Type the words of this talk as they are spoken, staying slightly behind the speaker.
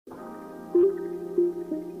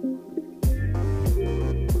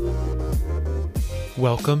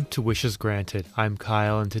Welcome to Wishes Granted. I'm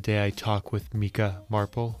Kyle, and today I talk with Mika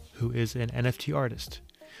Marple, who is an NFT artist.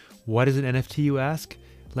 What is an NFT, you ask?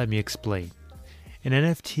 Let me explain. An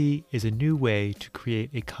NFT is a new way to create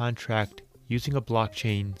a contract using a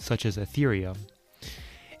blockchain such as Ethereum.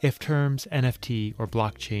 If terms NFT or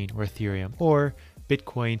blockchain or Ethereum or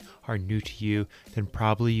Bitcoin are new to you, then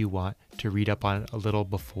probably you want to read up on it a little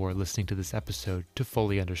before listening to this episode to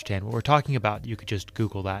fully understand what we're talking about. You could just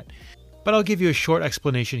Google that. But I'll give you a short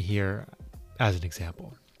explanation here as an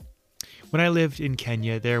example. When I lived in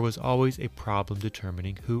Kenya, there was always a problem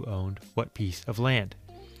determining who owned what piece of land.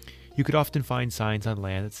 You could often find signs on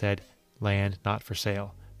land that said, "Land not for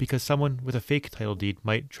sale," because someone with a fake title deed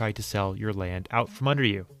might try to sell your land out from under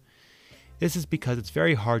you. This is because it's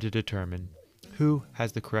very hard to determine who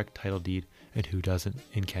has the correct title deed and who doesn't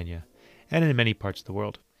in Kenya, and in many parts of the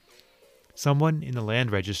world. Someone in the land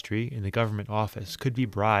registry in the government office could be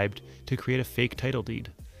bribed to create a fake title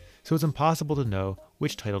deed, so it's impossible to know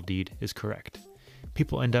which title deed is correct.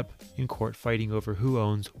 People end up in court fighting over who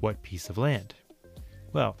owns what piece of land.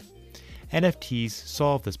 Well, NFTs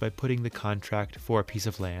solve this by putting the contract for a piece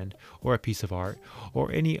of land or a piece of art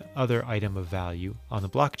or any other item of value on the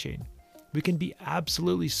blockchain. We can be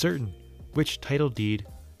absolutely certain which title deed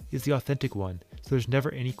is the authentic one, so there's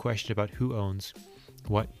never any question about who owns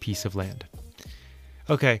what piece of land.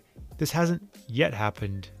 Okay, this hasn't yet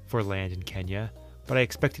happened for land in Kenya, but I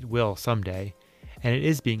expect it will someday, and it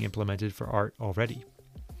is being implemented for art already.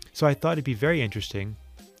 So I thought it'd be very interesting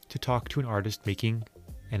to talk to an artist making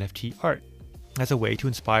NFT art as a way to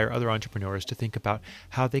inspire other entrepreneurs to think about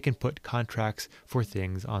how they can put contracts for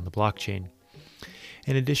things on the blockchain.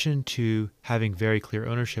 In addition to having very clear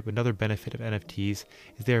ownership, another benefit of NFTs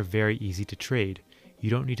is they're very easy to trade. You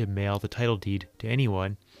don't need to mail the title deed to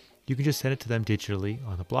anyone. You can just send it to them digitally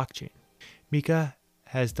on the blockchain. Mika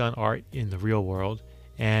has done art in the real world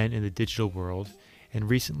and in the digital world, and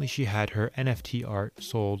recently she had her NFT art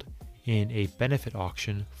sold in a benefit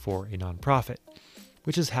auction for a nonprofit,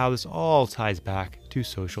 which is how this all ties back to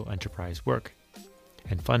social enterprise work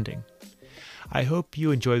and funding. I hope you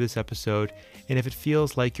enjoy this episode, and if it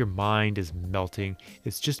feels like your mind is melting,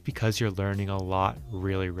 it's just because you're learning a lot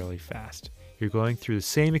really fast. You're going through the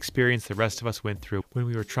same experience the rest of us went through when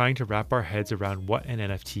we were trying to wrap our heads around what an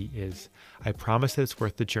NFT is. I promise that it's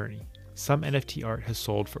worth the journey. Some NFT art has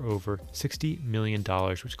sold for over $60 million,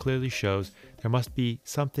 which clearly shows there must be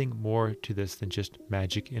something more to this than just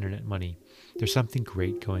magic internet money. There's something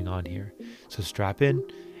great going on here. So strap in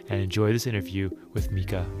and enjoy this interview with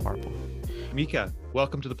Mika Marple. Mika,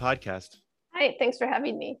 welcome to the podcast. Hi, thanks for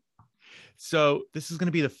having me. So this is going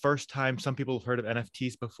to be the first time some people have heard of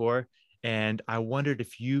NFTs before. And I wondered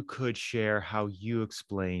if you could share how you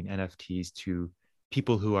explain NFTs to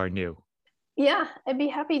people who are new. Yeah, I'd be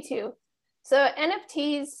happy to. So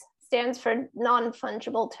NFTs stands for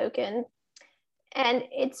non-fungible token, and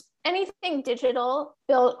it's anything digital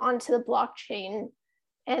built onto the blockchain.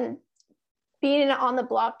 And being on the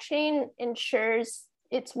blockchain ensures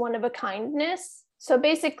it's one of a kindness. So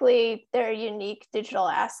basically, they're unique digital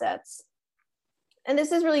assets. And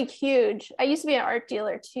this is really huge. I used to be an art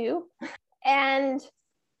dealer too, and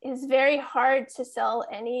it's very hard to sell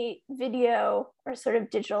any video or sort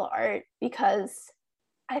of digital art because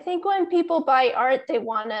I think when people buy art, they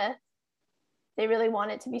really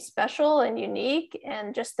want it to be special and unique.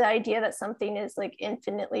 And just the idea that something is like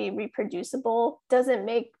infinitely reproducible doesn't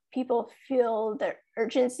make people feel the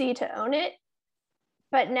urgency to own it.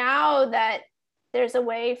 But now that there's a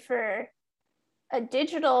way for a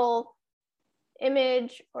digital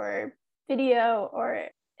image or video or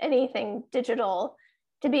anything digital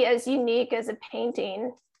to be as unique as a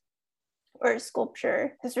painting or a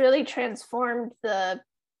sculpture has really transformed the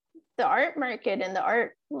art market and the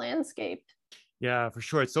art landscape. Yeah, for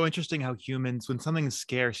sure. It's so interesting how humans, when something is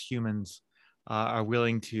scarce, humans are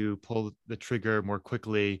willing to pull the trigger more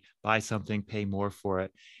quickly, buy something, pay more for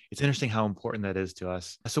it. It's interesting how important that is to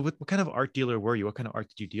us. So what kind of art dealer were you? What kind of art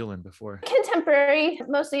did you deal in before? Contemporary,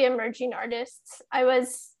 mostly emerging artists. I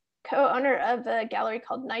was co-owner of a gallery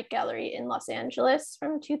called Night Gallery in Los Angeles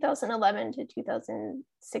from 2011 to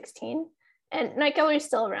 2016. And Night Gallery is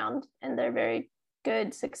still around, and they're very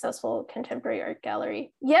good, successful contemporary art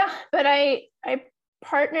gallery. Yeah, but I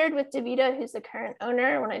partnered with Davida, who's the current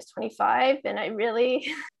owner, when I was 25, and I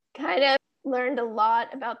really kind of learned a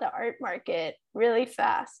lot about the art market really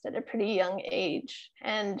fast at a pretty young age.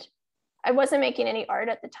 And I wasn't making any art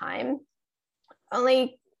at the time. I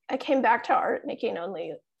came back to art making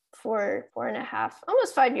only four and a half,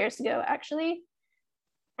 almost 5 years ago, actually.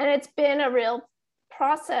 And it's been a real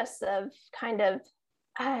process of kind of,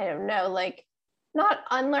 I don't know, like not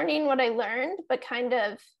unlearning what I learned, but kind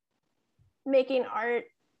of making art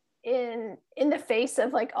in the face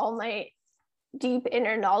of like all my deep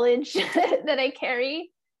inner knowledge that I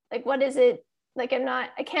carry. Like, what is it? Like,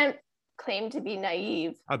 I can't claim to be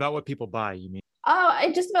naive. About what people buy, you mean? Oh,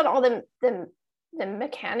 I just about all the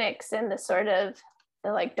mechanics and the sort of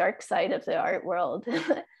the like dark side of the art world,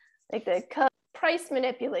 like the price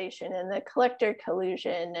manipulation and the collector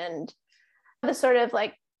collusion and the sort of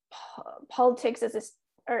like politics as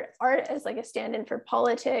or art as like a stand-in for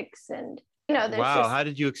politics. And there's Wow, just, how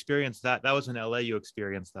did you experience that? That was in LA you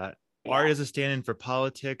experienced that. yeah. Art as a stand-in for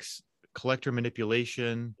politics, collector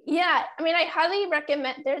manipulation. Yeah, I mean, I highly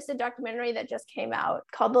recommend. There's a documentary that just came out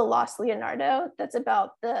called The Lost Leonardo that's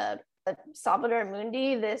about the Salvator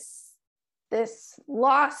Mundi, this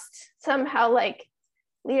lost somehow like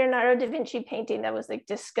Leonardo da Vinci painting that was like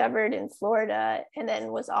discovered in Florida and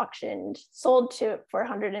then was sold to for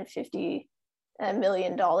 $150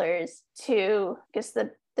 million to, I guess,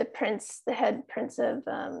 the head prince of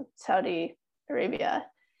Saudi Arabia.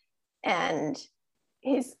 And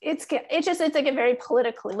it's like a very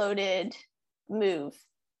politically loaded move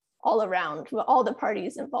all around, all the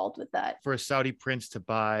parties involved with that. For a Saudi prince to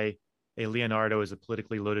buy a Leonardo is a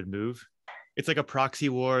politically loaded move. It's like a proxy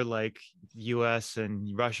war, like US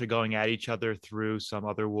and Russia going at each other through some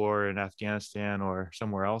other war in Afghanistan or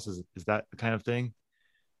somewhere else. Is that the kind of thing?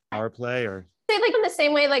 Power play? Or like in the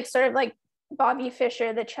same way, like sort of like Bobby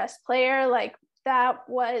Fischer, the chess player, like that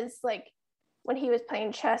was like when he was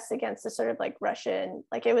playing chess against the sort of like Russian,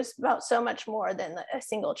 like it was about so much more than a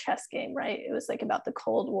single chess game, right? It was like about the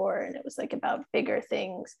Cold War and it was like about bigger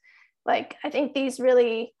things. Like I think these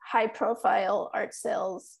really high profile art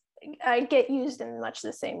sales get used in much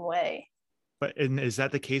the same way. But is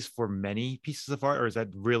that the case for many pieces of art, or is that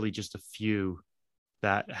really just a few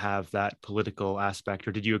that have that political aspect?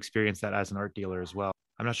 Or did you experience that as an art dealer as well?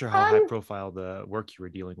 I'm not sure how high profile the work you were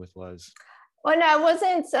dealing with was. Well, no, I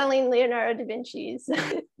wasn't selling Leonardo da Vinci's.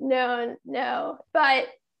 no. But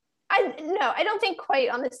I don't think quite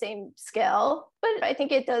on the same scale, but I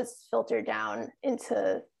think it does filter down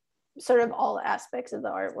into sort of all aspects of the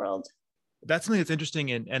art world. That's something that's interesting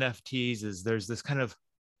in NFTs is there's this kind of,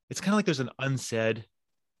 it's kind of like there's an unsaid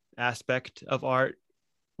aspect of art,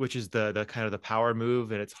 which is the kind of the power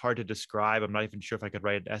move. And it's hard to describe. I'm not even sure if I could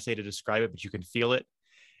write an essay to describe it, but you can feel it.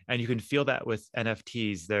 And you can feel that with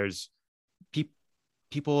NFTs. There's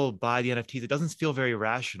people buy the NFTs. It doesn't feel very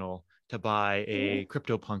rational to buy a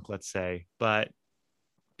CryptoPunk, let's say, but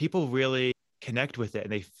people really connect with it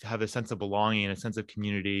and they have a sense of belonging and a sense of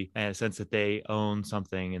community and a sense that they own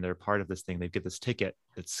something and they're part of this thing. They get this ticket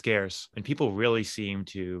that's scarce and people really seem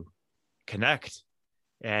to connect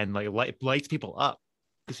and like lights people up,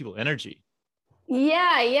 gives people energy.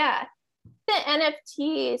 Yeah. The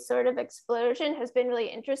NFT sort of explosion has been really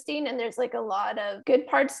interesting and there's like a lot of good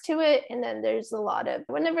parts to it. And then there's a lot of,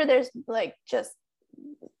 whenever there's like just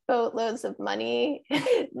boatloads of money,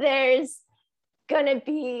 there's gonna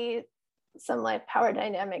be some like power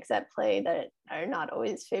dynamics at play that are not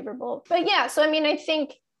always favorable. But yeah, so I mean, I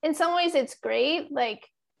think in some ways it's great. Like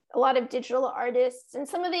a lot of digital artists and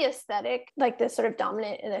some of the aesthetic, like the sort of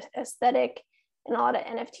dominant aesthetic and a lot of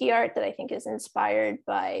NFT art that I think is inspired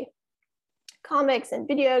by comics and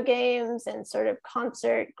video games and sort of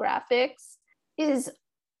concert graphics is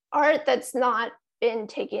art that's not been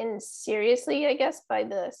taken seriously, I guess, by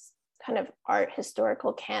this kind of art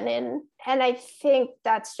historical canon. And I think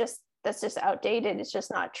that's just outdated. It's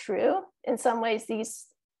just not true. In some ways, these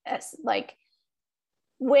like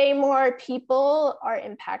way more people are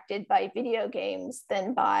impacted by video games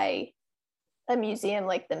than by a museum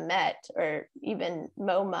like the Met or even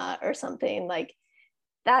MoMA or something. Like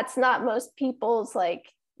that's not most people's like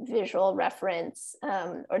visual reference,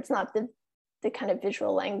 or it's not the kind of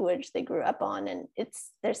visual language they grew up on. And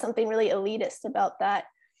there's something really elitist about that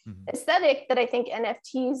aesthetic that I think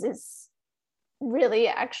NFTs is really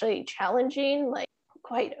actually challenging, like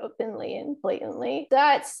quite openly and blatantly.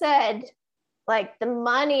 That said, like the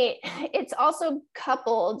money, it's also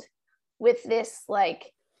coupled with this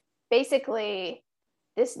like basically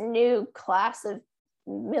this new class of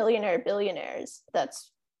millionaire billionaires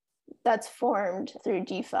that's formed through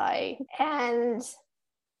DeFi. And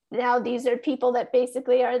now these are people that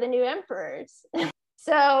basically are the new emperors.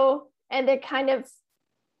 So, and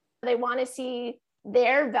they want to see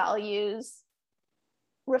their values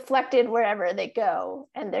reflected wherever they go.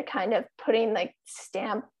 And they're kind of putting like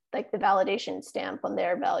the validation stamp on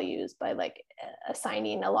their values by like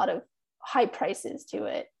assigning a lot of high prices to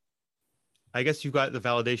it. I guess you've got the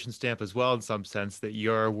validation stamp as well in some sense that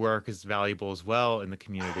your work is valuable as well in the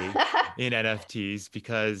community in NFTs,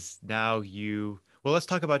 because now you Well, let's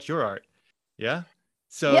talk about your art. Yeah.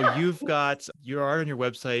 So Yeah, you've got your art on your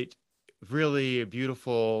website, really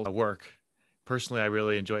beautiful work. Personally, I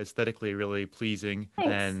really enjoy aesthetically, really pleasing,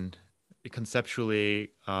 thanks. and it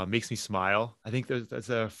conceptually makes me smile. I think there's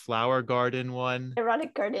a flower garden one,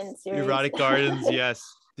 Erotic Garden series. erotic gardens. Yes.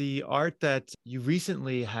 The art that you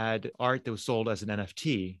recently had art that was sold as an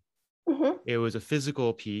NFT, hmm it was a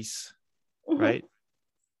physical piece, hmm right?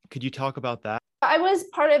 Could you talk about that? I was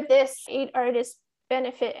part of this 8 artist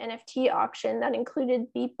benefit NFT auction that included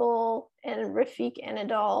Beeple and Rafiq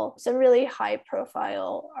Anadol, some really high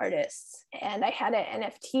profile artists. And I had an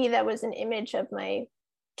NFT that was an image of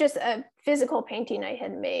just a physical painting I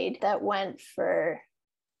had made that went for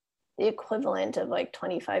the equivalent of like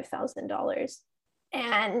 $25,000.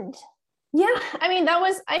 And yeah, I mean,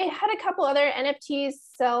 I had a couple other NFTs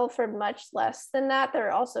sell for much less than that. There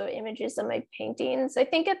are also images of my paintings. I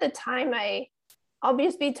think at the time, I'll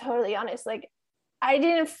just be totally honest, like, I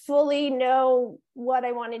didn't fully know what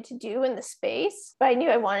I wanted to do in the space, but I knew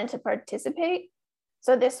I wanted to participate.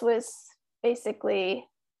 So this was basically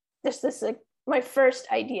this like my first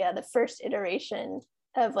idea, the first iteration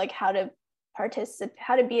of like how to participate,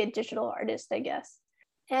 how to be a digital artist, I guess.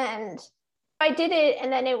 And I did it,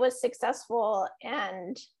 and then it was successful.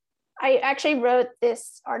 And I actually wrote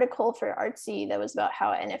this article for Artsy that was about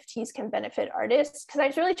how NFTs can benefit artists, because I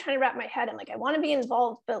was really trying to wrap my head. I'm like, I want to be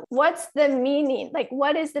involved, but what's the meaning? Like,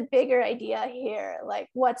 what is the bigger idea here? Like,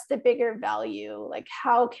 what's the bigger value? Like,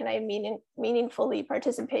 how can I meaningfully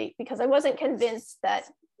participate? Because I wasn't convinced that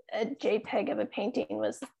a JPEG of a painting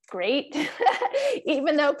was great,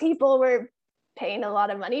 even though people were paying a lot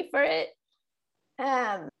of money for it.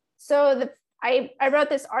 So I wrote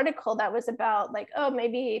this article that was about like, oh,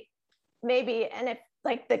 maybe and if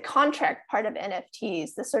like the contract part of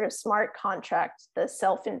NFTs, the sort of smart contract, the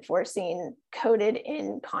self-enforcing coded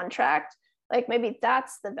in contract, like maybe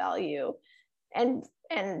that's the value. And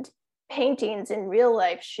paintings in real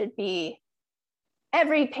life should be,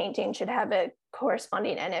 every painting should have a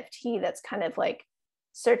corresponding NFT that's kind of like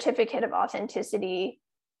certificate of authenticity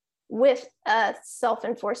with a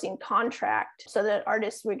self-enforcing contract, so that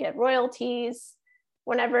artists would get royalties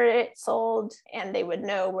whenever it's sold, and they would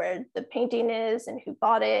know where the painting is and who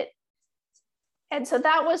bought it. And so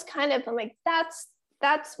that was kind of, I'm like, that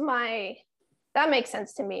makes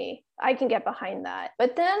sense to me. I can get behind that.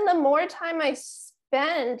 But then the more time I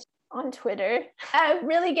spent on Twitter,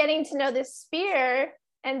 really getting to know this sphere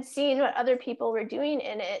and seeing what other people were doing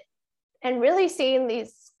in it, and really seeing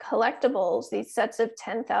these collectibles, these sets of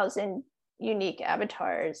 10,000 unique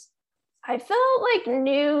avatars, I felt like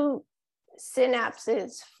new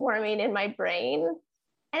synapses forming in my brain.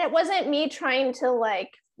 And it wasn't me trying to like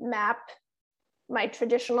map my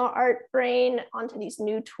traditional art brain onto these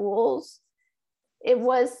new tools. It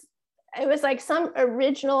was like some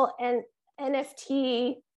original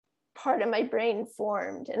NFT part of my brain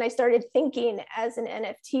formed. And I started thinking as an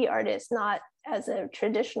NFT artist, not as a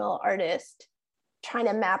traditional artist, trying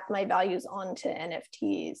to map my values onto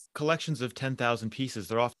NFTs. Collections of 10,000 pieces,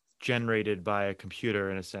 they're often generated by a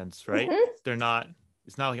computer in a sense, right? Mm-hmm. They're not,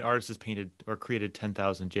 it's not like an artist has painted or created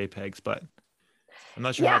 10,000 JPEGs, but I'm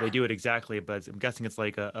not sure how Yeah. they do it exactly, but I'm guessing it's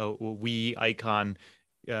like a Wii icon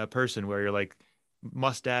person where you're like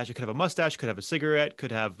mustache, you could have a mustache, could have a cigarette,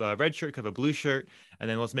 could have a red shirt, could have a blue shirt, and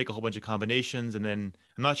then let's make a whole bunch of combinations. And then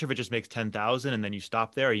I'm not sure if it just makes 10,000 and then you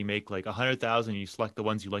stop there, or you make like 100,000 and you select the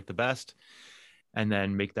ones you like the best and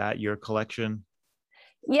then make that your collection.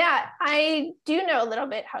 Yeah, I do know a little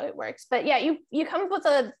bit how it works, but yeah, you come up with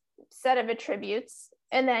a set of attributes,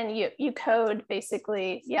 and then you code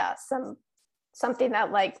basically, yeah, something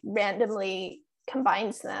that like randomly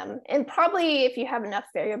combines them. And probably if you have enough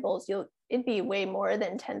variables, it'd be way more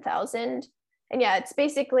than 10,000. And yeah, it's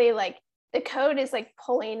basically like the code is like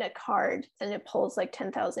pulling a card, and it pulls like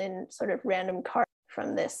 10,000 sort of random cards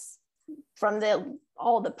from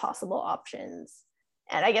all the possible options.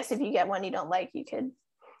 And I guess if you get one you don't like, you could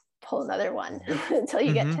pull another one until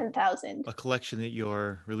you get Mm-hmm. 10,000. A collection that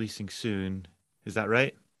you're releasing soon. Is that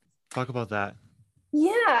right? Talk about that.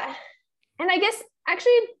 Yeah. And I guess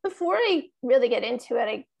actually before I really get into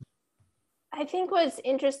it, I think what's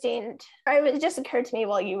interesting, it just occurred to me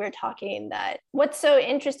while you were talking that what's so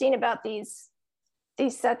interesting about these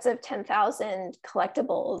sets of 10,000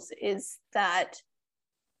 collectibles is that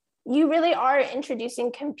you really are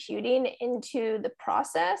introducing computing into the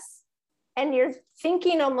process, and you're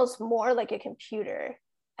thinking almost more like a computer.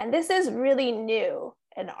 And this is really new.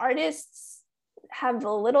 And artists have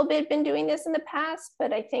a little bit been doing this in the past,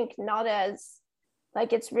 but I think not as,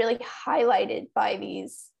 like, it's really highlighted by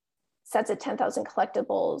these sets of 10,000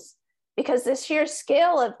 collectibles because the sheer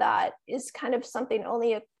scale of that is kind of something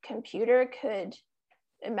only a computer could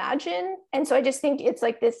imagine. And so I just think it's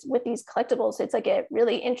like this with these collectibles, it's like a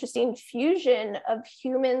really interesting fusion of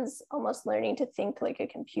humans almost learning to think like a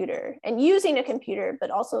computer and using a computer,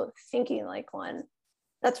 but also thinking like one.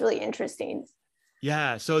 That's really interesting.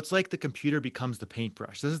 Yeah. So it's like the computer becomes the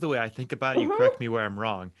paintbrush. This is the way I think about it. You Mm-hmm. correct me where I'm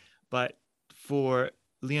wrong. But for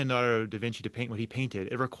Leonardo da Vinci to paint what he painted,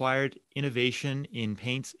 it required innovation in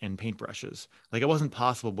paints and paintbrushes. Like it wasn't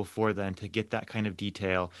possible before then to get that kind of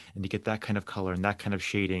detail and to get that kind of color and that kind of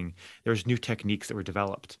shading. There's new techniques that were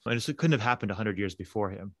developed. And it couldn't have happened 100 years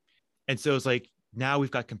before him. And so it's like now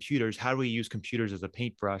we've got computers. How do we use computers as a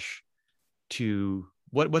paintbrush to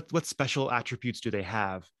what special attributes do they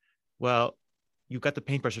have? Well, you've got the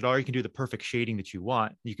paintbrush that already can do the perfect shading that you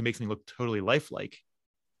want. You can make something look totally lifelike.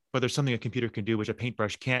 But there's something a computer can do which a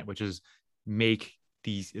paintbrush can't, which is make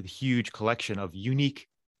these a huge collection of unique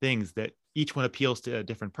things that each one appeals to a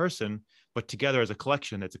different person, but together as a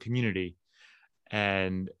collection, it's a community.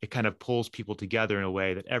 And it kind of pulls people together in a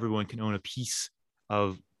way that everyone can own a piece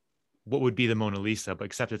of what would be the Mona Lisa, but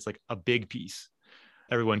except it's like a big piece.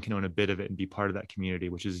 Everyone can own a bit of it and be part of that community,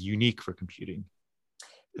 which is unique for computing.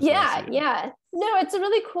 Yeah, yeah. No, it's a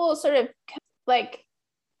really cool sort of like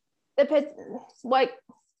what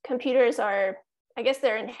computers are, I guess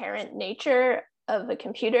their inherent nature of a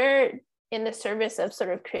computer in the service of sort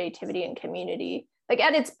of creativity and community. Like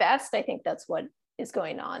at its best, I think that's what is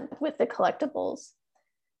going on with the collectibles.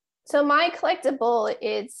 So my collectible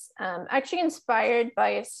is actually inspired by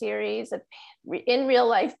a series of in real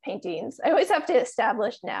life paintings. I always have to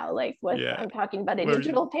establish now, like what I'm talking about, a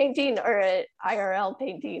digital painting or an IRL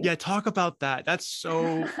painting. Yeah, talk about that. That's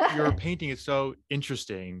so, your painting is so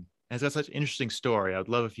interesting. And it's got such an interesting story. I would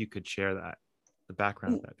love if you could share that, the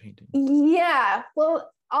background of that painting. Yeah,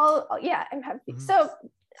 well, I'm happy. Mm-hmm. So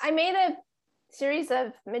I made a series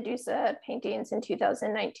of Medusa paintings in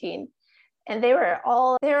 2019. And they were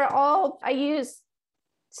all, I used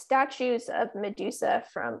statues of Medusa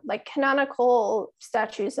from like canonical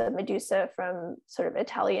statues of Medusa from sort of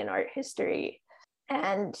Italian art history.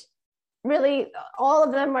 And really all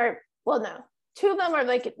of them are, well, no, two of them are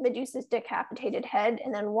like Medusa's decapitated head.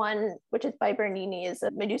 And then one, which is by Bernini, is a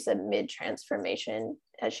Medusa mid-transformation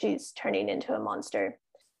as she's turning into a monster.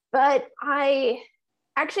 But I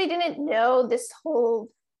actually didn't know this whole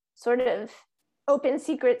sort of open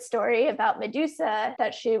secret story about Medusa,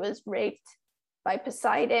 that she was raped by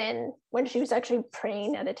Poseidon when she was actually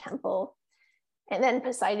praying at a temple. And then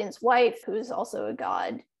Poseidon's wife, who is also a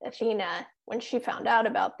god, Athena, when she found out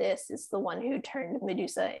about this, is the one who turned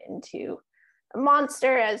Medusa into a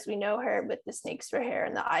monster as we know her, with the snakes for hair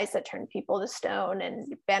and the eyes that turned people to stone,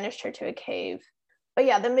 and banished her to a cave. But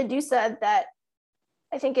yeah, the Medusa that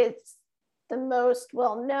I think is the most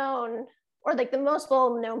well-known, or like the most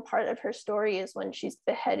well-known part of her story, is when she's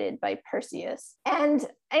beheaded by Perseus. And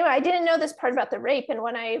anyway, I didn't know this part about the rape. And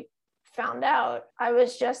when I found out, I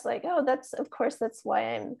was just like, oh, that's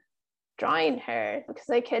why I'm drawing her, because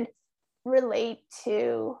I could relate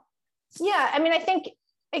to,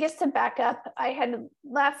 I guess to back up, I had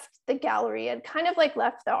left the gallery, I'd kind of like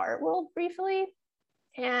left the art world briefly,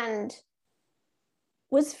 and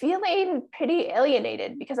was feeling pretty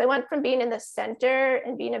alienated because I went from being in the center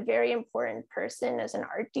and being a very important person as an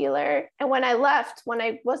art dealer. And when I left, when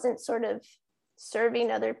I wasn't sort of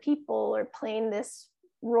serving other people or playing this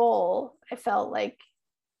role, I felt like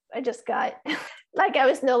I just got like I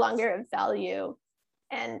was no longer of value.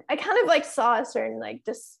 And I kind of like saw a certain like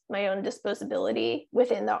just my own disposability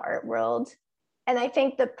within the art world. And I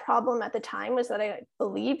think the problem at the time was that I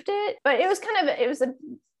believed it, but it was a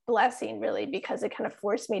blessing really, because it kind of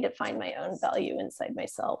forced me to find my own value inside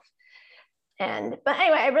myself. But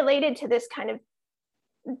anyway, I related to this kind of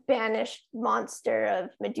banished monster of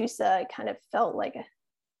Medusa. I kind of felt like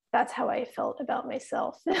that's how I felt about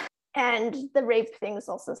myself. And the rape thing is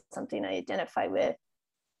also something I identify with,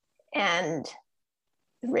 and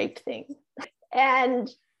the rape thing. And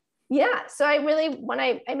yeah, so I really, when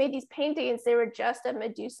I made these paintings, they were just of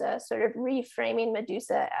Medusa, sort of reframing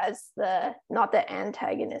Medusa as not the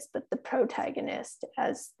antagonist, but the protagonist,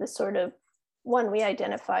 as the sort of one we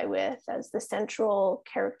identify with, as the central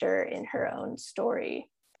character in her own story.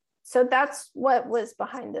 So that's what was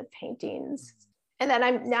behind the paintings. And then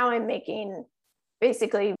I'm making,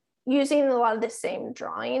 basically using a lot of the same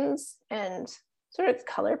drawings and sort of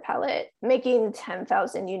color palette, making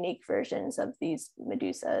 10,000 unique versions of these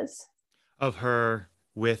Medusas. Of her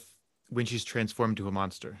when she's transformed to a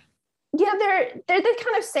monster. Yeah, they're the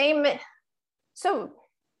kind of same, so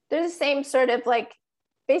they're the same sort of like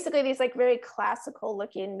basically these like very classical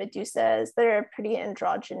looking Medusas that are pretty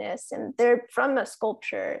androgynous, and they're from a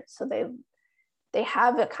sculpture. So they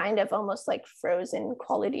have a kind of almost like frozen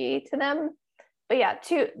quality to them. But yeah,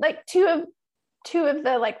 two of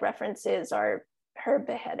the like references are her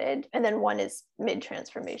beheaded, and then one is mid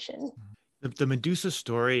transformation. The Medusa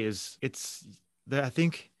story is I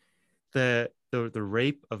think the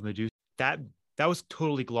rape of Medusa, that was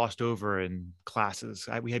totally glossed over in classes.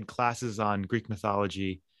 We had classes on Greek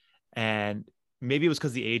mythology, and maybe it was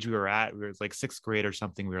because the age we were at, we were like sixth grade or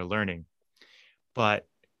something, we were learning. But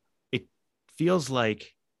it feels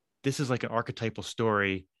like this is like an archetypal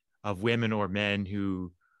story of women or men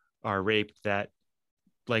who are raped, that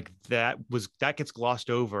gets glossed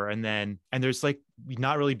over, and there's like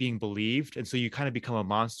not really being believed, and so you kind of become a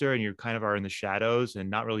monster and you kind of are in the shadows and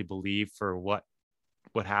not really believed for what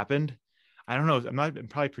happened. I don't know, I'm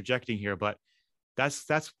probably projecting here, but that's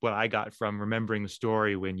what I got from remembering the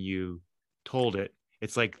story when you told it.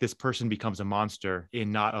 It's like this person becomes a monster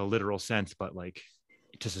in not a literal sense, but like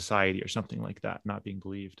to society or something like that, not being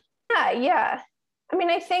believed. Yeah. I mean,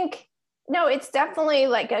 I think, no, it's definitely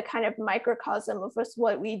like a kind of microcosm of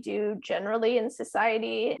what we do generally in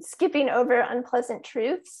society, skipping over unpleasant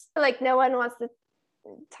truths. Like, no one wants to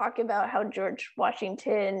talk about how George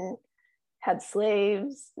Washington had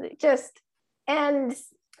slaves. And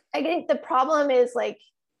I think the problem is like,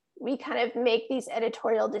 we kind of make these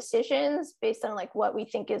editorial decisions based on like what we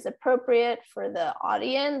think is appropriate for the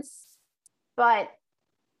audience, but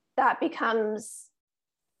that becomes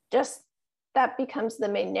the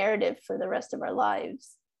main narrative for the rest of our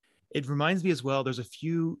lives. It reminds me as well, there's a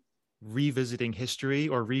few revisiting history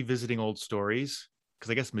or revisiting old stories,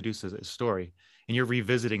 because I guess Medusa is a story, and you're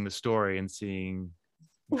revisiting the story and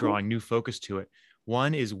drawing new focus to it.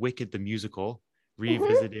 One is Wicked the musical,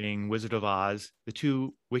 revisiting Wizard of Oz. The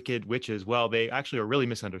two wicked witches, well, they actually are really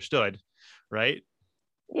misunderstood, right?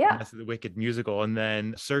 Yeah. And that's the Wicked musical. And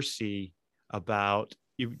then Circe, about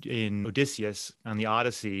in Odysseus on the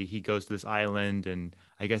Odyssey, he goes to this island, and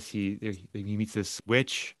I guess he meets this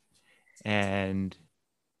witch,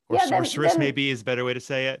 or sorceress, maybe is a better way to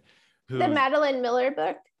say it. The Madeline Miller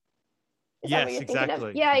book. Is that what you're thinking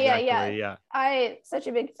of? Yeah. I'm such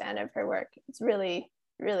a big fan of her work. It's really,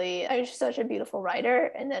 really, I mean, she's such a beautiful writer,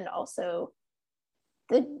 and then also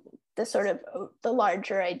the sort of the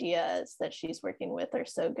larger ideas that she's working with are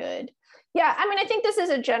so good. Yeah, I mean, I think this is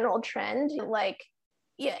a general trend. Like,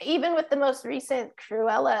 yeah, even with the most recent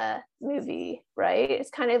Cruella movie, right? It's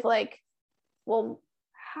kind of like, well,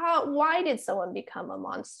 why did someone become a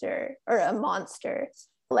monster or a monster?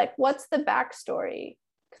 Like, what's the backstory?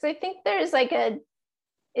 Because I think there's like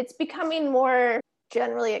it's becoming more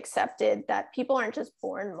generally accepted that people aren't just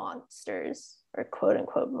born monsters or quote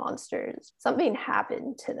unquote monsters. Something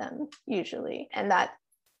happened to them usually, and that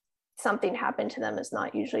something happened to them is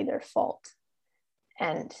not usually their fault.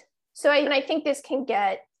 And so I think this can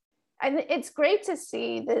it's great to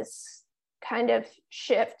see this kind of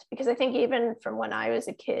shift, because I think even from when I was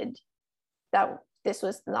a kid, that this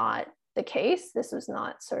was not the case. This was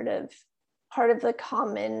not sort of part of the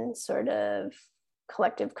common sort of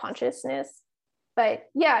collective consciousness. But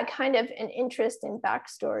yeah, kind of an interest in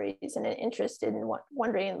backstories and an interest in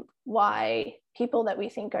wondering why people that we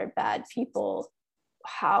think are bad people,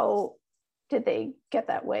 how did they get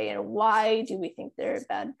that way, and why do we think they're a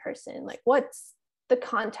bad person? Like, what's the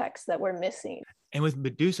context that we're missing? And with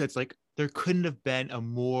Medusa, it's like there couldn't have been a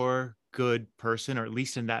more good person, or at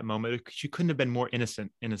least in that moment, she couldn't have been more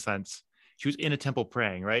innocent in a sense. She was in a temple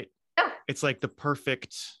praying, right? Yeah. It's like the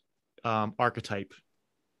perfect archetype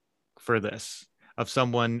for this, of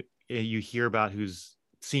someone you hear about who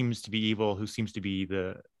seems to be evil, who seems to be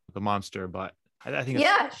the monster, but I think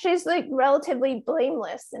she's like relatively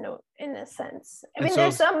blameless in a sense. I mean,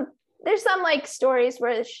 there's some like stories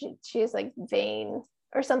where she's like vain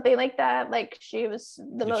or something like that. Like, she was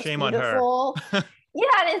the most beautiful. Yeah,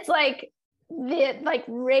 and it's like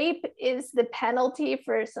rape is the penalty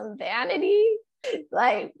for some vanity.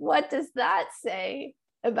 Like, what does that say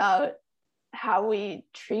about how we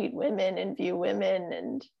treat women and view women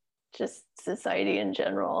and just society in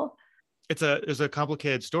general? There's a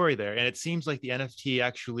complicated story there, and it seems like the NFT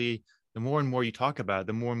actually, the more and more you talk about it,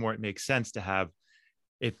 the more and more it makes sense to have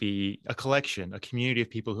it be a collection, a community of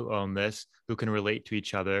people who own this, who can relate to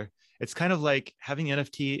each other. It's kind of like having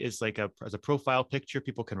NFT is like as a profile picture.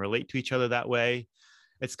 People can relate to each other that way.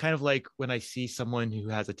 It's kind of like when I see someone who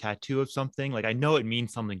has a tattoo of something, like I know it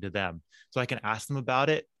means something to them, so I can ask them about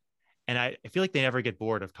it. And I feel like they never get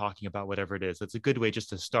bored of talking about whatever it is. It's a good way just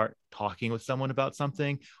to start talking with someone about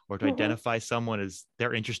something, or to identify someone as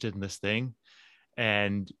they're interested in this thing,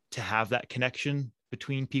 and to have that connection.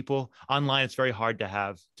 between people. Online, it's very hard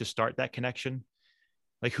to start that connection.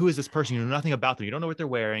 Like, who is this person? You know nothing about them. You don't know what they're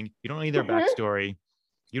wearing. You don't know any of their Mhm. backstory.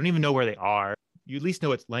 You don't even know where they are. You at least know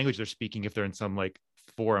what language they're speaking if they're in some like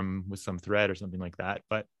forum with some thread or something like that.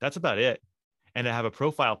 But that's about it. And to have a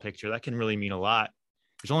profile picture, that can really mean a lot.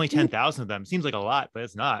 There's only 10,000 of them. Seems like a lot, but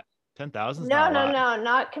it's not. 10,000 is not No, a no, lot. no,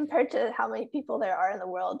 not compared to how many people there are in the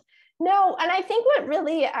world. No, and I think what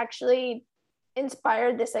really actually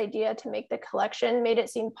inspired this idea to make the collection, made it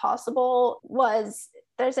seem possible, was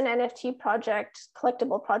there's an NFT project,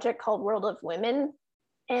 collectible project called World of Women.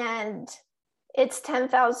 And it's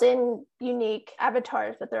 10,000 unique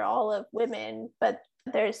avatars, but they're all of women. But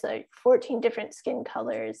there's like 14 different skin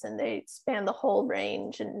colors and they span the whole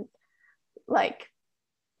range. And like,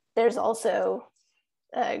 there's also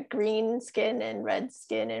green skin and red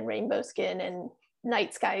skin and rainbow skin and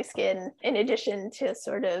night sky skin, in addition to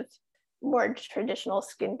sort of more traditional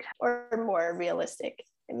skin or more realistic.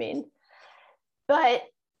 I mean, but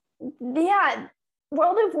yeah,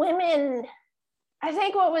 World of Women, I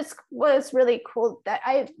think what was really cool that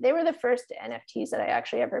they were the first NFTs that I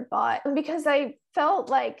actually ever bought, because I felt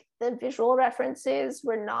like the visual references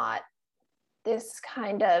were not this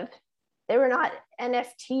kind of, they were not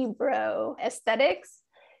NFT bro aesthetics.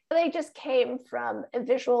 They just came from a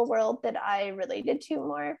visual world that I related to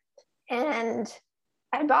more. And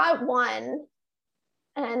I bought one,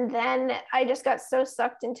 and then I just got so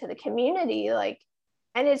sucked into the community. Like,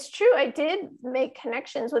 and it's true, I did make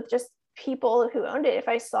connections with just people who owned it. If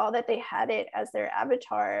I saw that they had it as their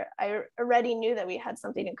avatar, I already knew that we had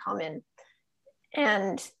something in common.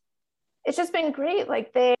 And it's just been great.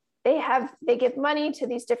 Like they give money to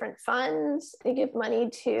these different funds. They give money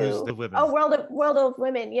Who's to the women? World of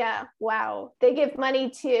Women. Yeah, wow. They give money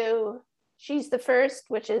to She's the First,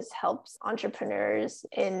 which is helps entrepreneurs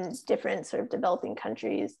in different sort of developing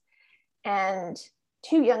countries, and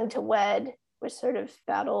Too Young to Wed, which sort of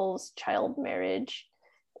battles child marriage.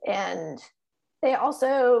 And they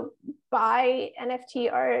also buy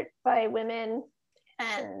NFT art by women,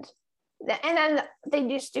 and then they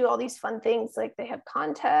just do all these fun things, like they have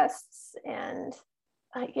contests. And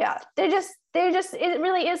yeah, it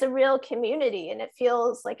really is a real community, and it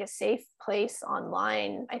feels like a safe place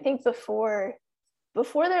online. I think before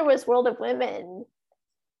there was World of Women,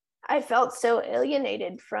 I felt so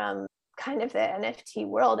alienated from kind of the NFT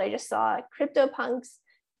world. I just saw CryptoPunks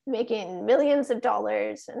making millions of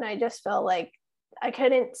dollars, and I just felt like I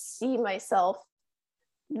couldn't see myself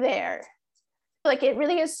there. Like, it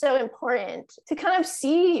really is so important to kind of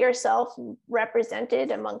see yourself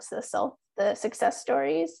represented amongst the success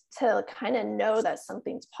stories, to kind of know that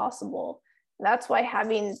something's possible. That's why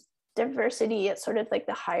having diversity at sort of like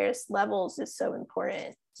the highest levels is so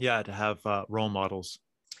important. Yeah, to have role models.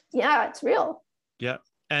 Yeah, it's real. Yeah.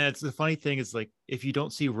 And it's the funny thing is like, if you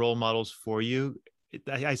don't see role models for you,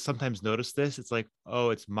 I sometimes notice this. It's like, oh,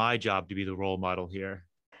 it's my job to be the role model here.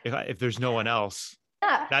 If there's no one else,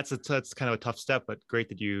 Yeah. that's kind of a tough step, but great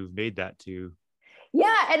that you made that too.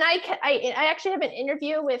 Yeah, and I actually have an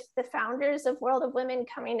interview with the founders of World of Women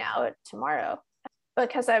coming out tomorrow,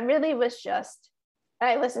 because I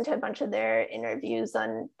listened to a bunch of their interviews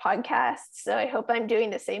on podcasts. So I hope I'm doing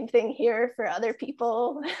the same thing here for other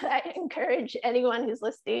people. I encourage anyone who's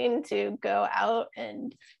listening to go out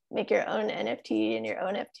and make your own NFT and your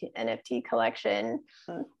own NFT collection.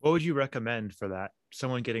 What would you recommend for that?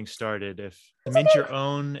 Someone getting started, if to mint your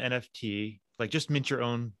own NFT, like just mint your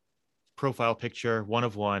own profile picture, one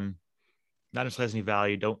of one, not necessarily has any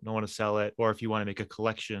value, don't want to sell it, or if you want to make a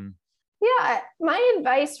collection. Yeah, my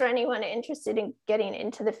advice for anyone interested in getting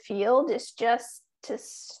into the field is just to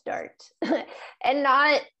start and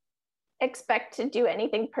not expect to do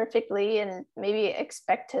anything perfectly, and maybe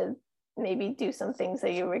expect to maybe do some things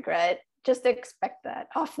that you regret. Just expect that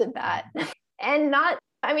off the bat. And not,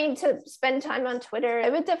 I mean, to spend time on Twitter, I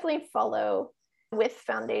would definitely follow with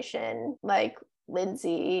Foundation, like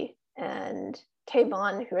Lindsay and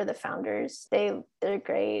Kayvon, who are the founders. They're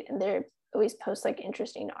great, and they're always post like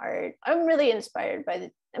interesting art. I'm really inspired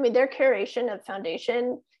by their curation of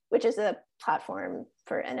Foundation, which is a platform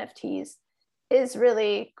for NFTs, is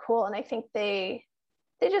really cool. And I think they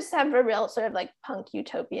just have a real sort of like punk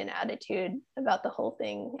utopian attitude about the whole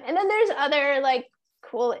thing. And then there's other like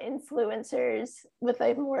cool influencers with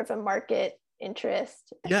like more of a market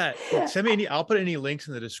interest. Yeah, send me I'll put any links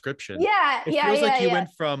in the description. Yeah, it feels like you went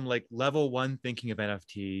from like level 1 thinking of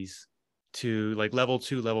NFTs to like level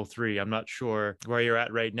 2, level 3. I'm not sure where you're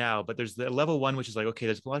at right now, but there's the level 1, which is like, okay,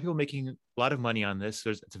 there's a lot of people making a lot of money on this.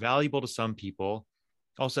 It's valuable to some people.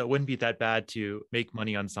 Also, it wouldn't be that bad to make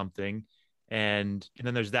money on something. And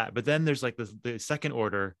then there's that. But then there's like the second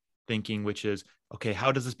order, thinking, which is, okay,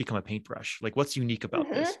 how does this become a paintbrush? Like, what's unique about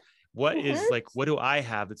Mm-hmm. this? What is Mm-hmm. like, what do I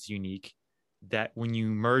have that's unique that when you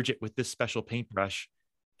merge it with this special paintbrush,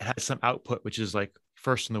 it has some output, which is like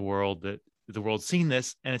first in the world, that the world's seen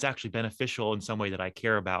this and it's actually beneficial in some way that I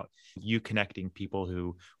care about. You connecting people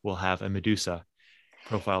who will have a Medusa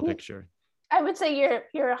profile picture. I would say you're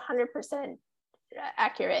 100%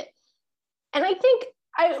 accurate. And I think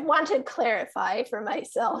I want to clarify for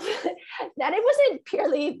myself that it wasn't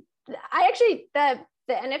purely, I actually, the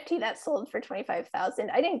NFT that sold for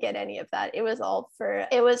 25,000, I didn't get any of that. It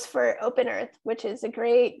was for Open Earth, which is a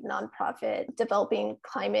great nonprofit developing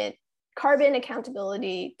carbon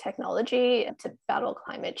accountability technology to battle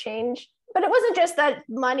climate change. But it wasn't just that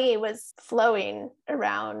money was flowing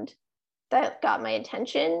around that got my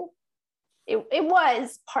attention. It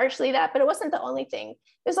was partially that, but it wasn't the only thing.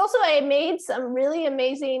 There's also, I made some really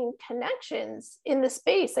amazing connections in the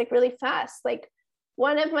space, like really fast. Like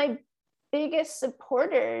one of my biggest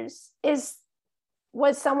supporters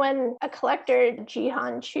was someone, a collector,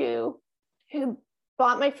 Jihan Chu, who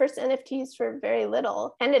bought my first NFTs for very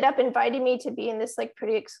little, ended up inviting me to be in this like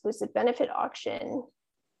pretty exclusive benefit auction,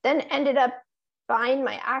 then ended up buying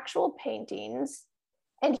my actual paintings.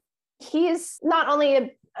 And he's not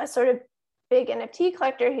only a sort of big NFT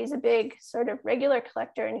collector, he's a big sort of regular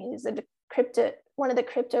collector, and he's one of the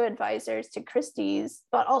crypto advisors to Christie's,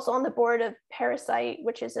 but also on the board of Parasite,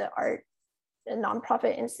 which is a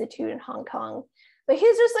nonprofit institute in Hong Kong. But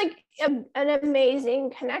he's just like an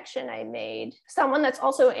amazing connection I made. Someone that's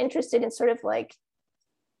also interested in sort of like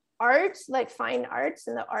arts, like fine arts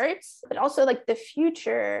and the arts, but also like the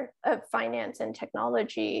future of finance and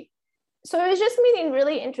technology. So it was just meeting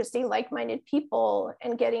really interesting, like-minded people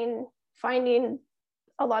and finding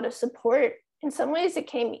a lot of support. In some ways, it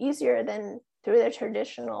came easier than through the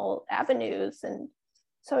traditional avenues. And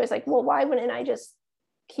so I was like, well, why wouldn't I just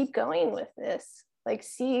keep going with this? Like,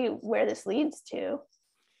 see where this leads to.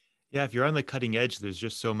 Yeah, if you're on the cutting edge, there's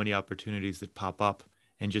just so many opportunities that pop up,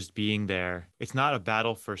 and just being there. It's not a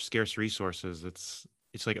battle for scarce resources. It's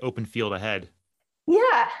like open field ahead.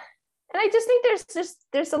 Yeah. And I just think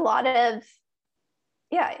there's a lot of,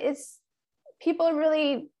 yeah, it's people are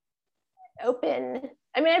really open.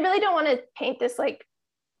 I mean, I really don't want to paint this like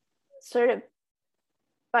sort of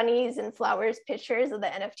bunnies and flowers pictures of the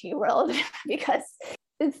NFT world because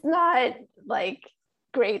it's not like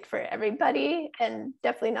great for everybody, and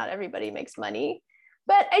definitely not everybody makes money.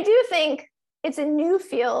 But I do think it's a new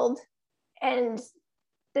field, and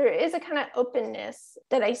there is a kind of openness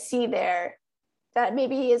that I see there that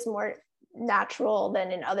maybe is more natural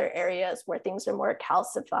than in other areas where things are more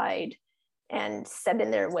calcified and set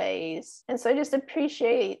in their ways. And so I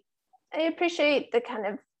appreciate the kind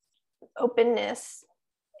of openness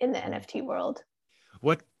in the NFT world.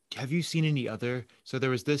 What have you seen any other? So there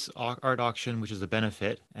was this art auction, which is a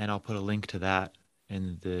benefit, and I'll put a link to that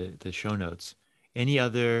in the show notes. Any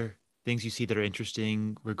other things you see that are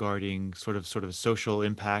interesting regarding sort of social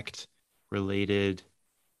impact related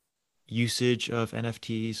usage of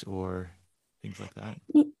NFTs or things like that?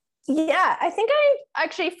 Yeah, I think I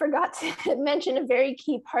actually forgot to mention a very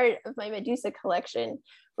key part of my Medusa collection,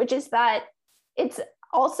 which is that it's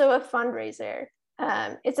also a fundraiser.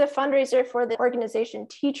 It's a fundraiser for the organization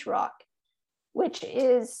Teach Rock, which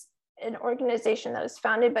is an organization that was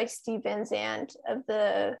founded by Steve Van Zandt of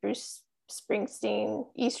the Bruce Springsteen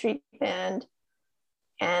E Street Band,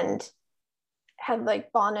 and had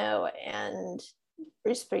like Bono and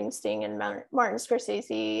Bruce Springsteen and Martin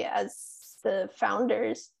Scorsese as the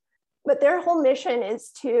founders. But their whole mission is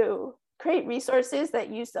to create resources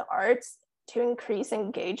that use the arts to increase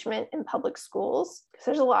engagement in public schools. Because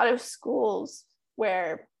there's a lot of schools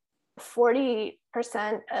where 40%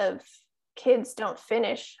 of kids don't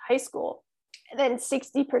finish high school. And then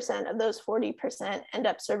 60% of those 40% end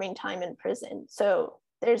up serving time in prison. So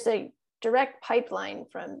there's a direct pipeline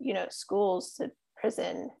from, schools to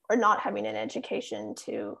prison, or not having an education,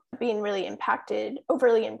 to being really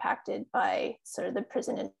overly impacted by sort of the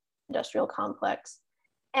prison industrial complex.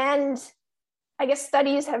 And I guess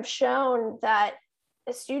studies have shown that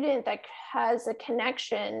a student that has a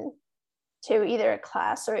connection to either a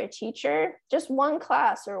class or a teacher, just one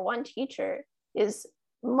class or one teacher, is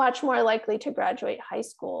much more likely to graduate high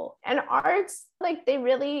school. And arts, like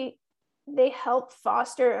they help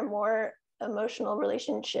foster a more emotional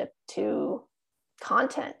relationship to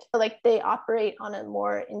content. Like they operate on a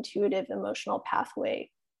more intuitive emotional pathway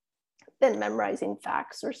than memorizing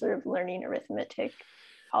facts or sort of learning arithmetic,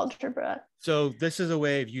 algebra. So this is a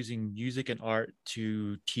way of using music and art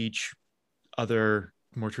to teach other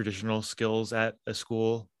more traditional skills at a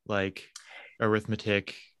school, like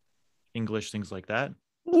arithmetic, English, things like that.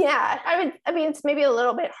 Yeah, I mean, it's maybe a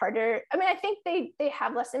little bit harder. I mean, I think they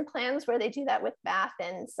have lesson plans where they do that with math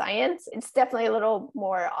and science. It's definitely a little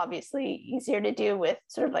more obviously easier to do with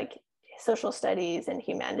sort of like social studies and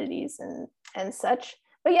humanities and such.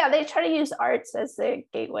 But yeah, they try to use arts as the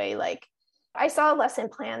gateway. Like I saw a lesson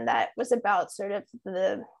plan that was about sort of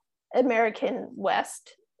the American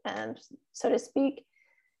West, so to speak,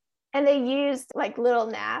 and they used like Lil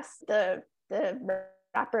Nas, the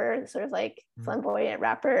rapper, sort of like flamboyant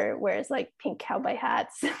rapper, wears like pink cowboy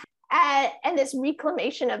hats, and this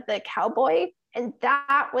reclamation of the cowboy, and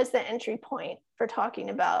that was the entry point for talking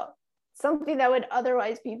about something that would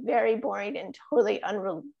otherwise be very boring and totally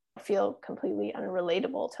feel completely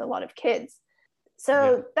unrelatable to a lot of kids.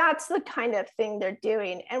 So that's the kind of thing they're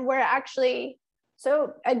doing, and we're actually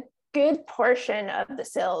so a good portion of the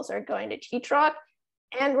sales are going to Teach Rock,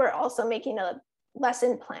 and we're also making a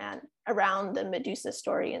lesson plan around the Medusa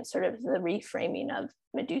story and sort of the reframing of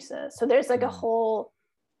Medusa. So there's like a whole,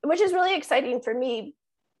 which is really exciting for me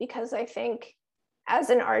because I think as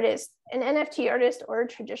an artist, an NFT artist or a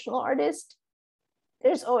traditional artist,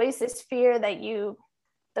 there's always this fear that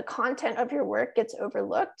the content of your work gets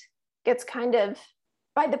overlooked, gets kind of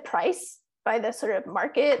by the price, by the sort of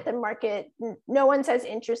market. The market, no one's as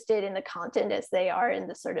interested in the content as they are in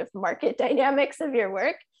the sort of market dynamics of your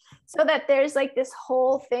work. So that there's like this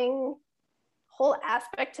whole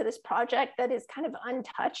aspect to this project that is kind of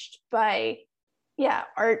untouched by,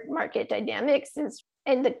 art market dynamics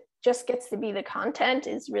just gets to be the content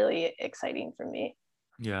is really exciting for me.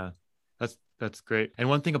 Yeah, that's great. And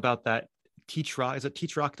one thing about that, Teach Rock, is it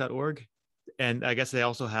teachrock.org? And I guess they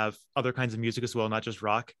also have other kinds of music as well, not just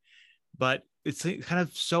rock. But it's kind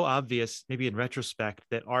of so obvious, maybe in retrospect,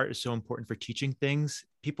 that art is so important for teaching things.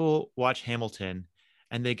 People watch Hamilton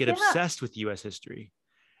and they get obsessed with US history.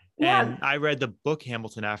 And I read the book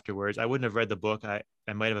Hamilton afterwards. I wouldn't have read the book. I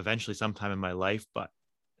might have eventually sometime in my life, but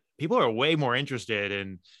people are way more interested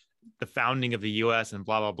in the founding of the US and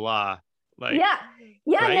blah, blah, blah. Like,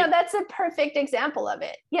 right? No, that's a perfect example of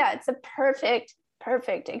it. Yeah, it's a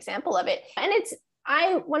perfect example of it. And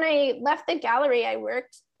when I left the gallery, I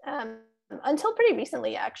worked until pretty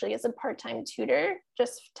recently actually as a part-time tutor,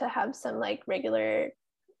 just to have some like regular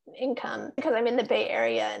income because I'm in the Bay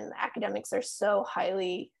Area and academics are so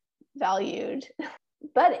highly valued.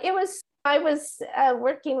 But I was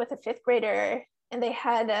working with a fifth grader and they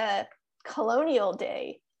had a Colonial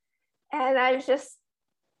Day, and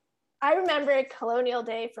I remember Colonial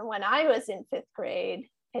Day from when I was in fifth grade,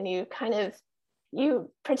 and you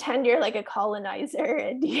pretend you're like a colonizer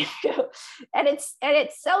and and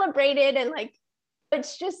it's celebrated, and like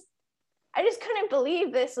it's just, I just couldn't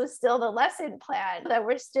believe this was still the lesson plan, that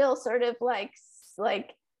we're still sort of like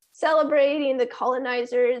celebrating the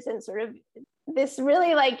colonizers and sort of this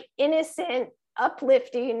really like innocent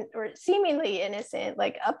uplifting, or seemingly innocent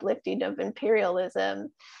like uplifting of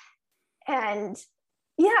imperialism. And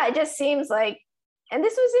it just seems like, and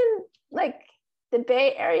this was in like the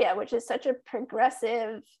Bay Area, which is such a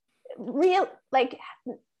progressive, real, like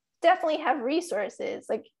definitely have resources,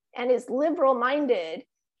 like, and is liberal minded.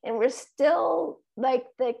 And we're still like,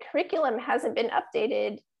 the curriculum hasn't been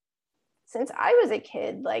updated since I was a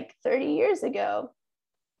kid, like 30 years ago.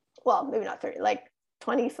 Well, maybe not 30, like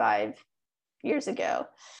 25 years ago.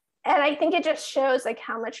 And I think it just shows like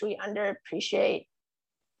how much we underappreciate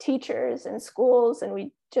teachers and schools, and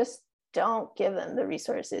we just don't give them the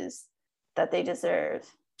resources that they deserve.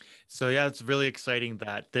 So yeah, it's really exciting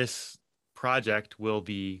that this project will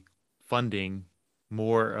be funding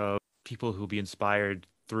more of people who'll be inspired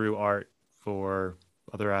through art for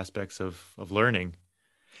other aspects of learning.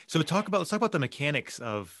 So let's talk about the mechanics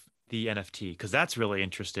of the NFT, because that's really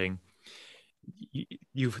interesting.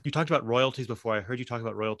 You talked about royalties before. I heard you talk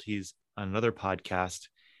about royalties on another podcast,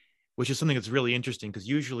 which is something that's really interesting, because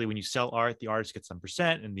usually when you sell art, the artist gets some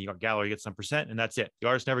percent and the gallery gets some percent, and that's it. The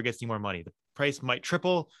artist never gets any more money. The price might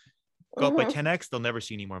triple, go up by 10x, they'll never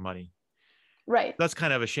see any more money. Right. That's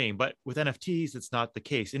kind of a shame. But with NFTs, it's not the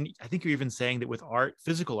case. And I think you're even saying that with art,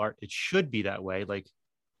 physical art, it should be that way. Like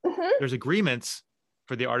there's agreements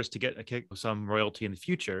for the artist to get some royalty in the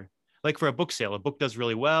future. Like for a book sale, a book does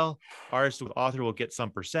really well, artist with author will get some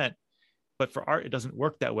percent. But for art, it doesn't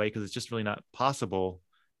work that way because it's just really not possible,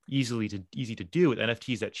 easy to do. With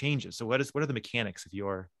NFTs, that changes. So what are the mechanics of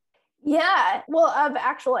your? Yeah, well, of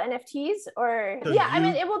actual NFTs, or so I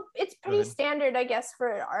mean, it's pretty standard, I guess,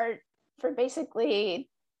 for art, for basically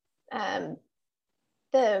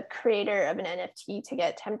the creator of an NFT to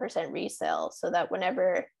get 10% resale, so that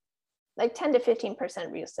whenever, like 10 to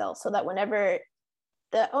 15% resale, so that whenever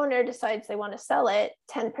the owner decides they want to sell it,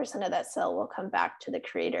 10% of that sale will come back to the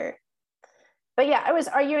creator. But yeah, I was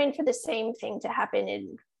arguing for the same thing to happen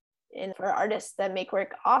in for artists that make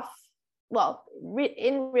work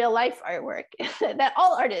in real life artwork, that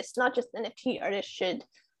all artists, not just NFT artists, should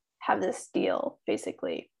have this deal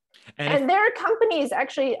basically. And there are companies,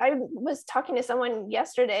 actually, I was talking to someone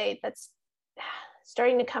yesterday that's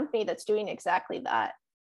starting a company that's doing exactly that.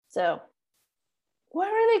 So what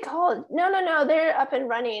are they called? No, they're up and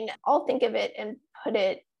running. I'll think of it and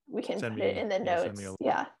we can put it in the notes.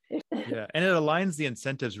 Yeah. Yeah. And it aligns the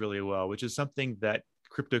incentives really well, which is something that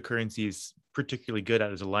cryptocurrency is particularly good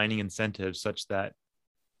at, is aligning incentives such that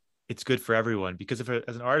it's good for everyone. Because if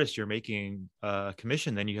as an artist you're making a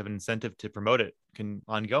commission, then you have an incentive to promote it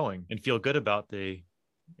ongoing and feel good about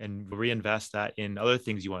and reinvest that in other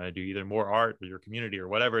things you want to do, either more art or your community or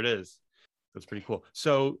whatever it is. That's pretty cool.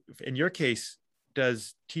 So in your case,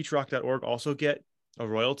 does teachrock.org also get a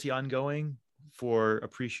royalty ongoing for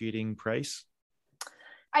appreciating price?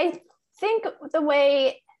 I think the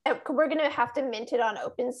way we're going to have to mint it on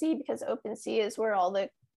OpenSea, because OpenSea is where all the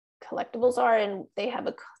collectibles are and they have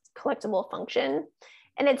a collectible function,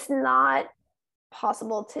 and it's not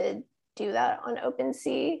possible to do that on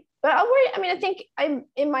OpenSea. But I think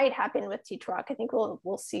it might happen with teachrock. I think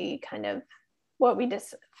we'll see kind of what we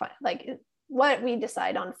decide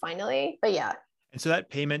on finally. But yeah. And so that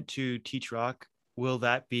payment to teachrock, will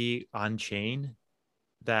that be on chain,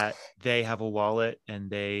 that they have a wallet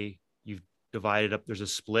and you've divided up, there's a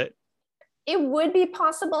split? It would be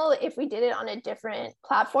possible if we did it on a different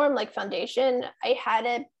platform like Foundation. I had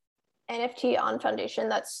a NFT on Foundation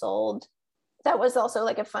that sold, that was also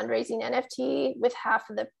like a fundraising NFT, with half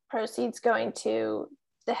of the proceeds going to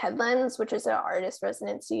the Headlands, which is an artist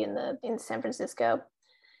residency in San Francisco.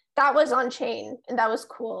 That was on chain and that was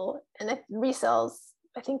cool. And the resales,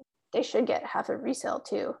 I think they should get half a resale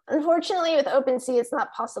too. Unfortunately, with OpenSea, it's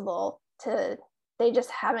not possible they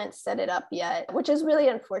just haven't set it up yet, which is really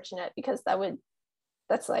unfortunate, because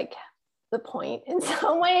that's like the point in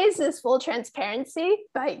some ways, is full transparency.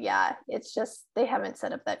 But yeah, it's just they haven't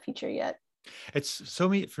set up that feature yet. For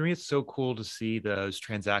me, it's so cool to see those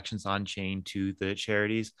transactions on chain to the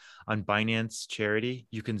charities. On Binance Charity,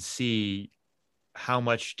 you can see how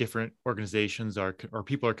much different organizations or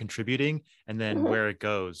people are contributing, and then where it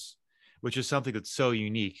goes, which is something that's so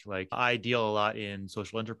unique. Like, I deal a lot in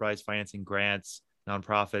social enterprise financing, grants,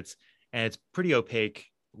 nonprofits, and it's pretty opaque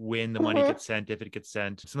when the money gets sent, if it gets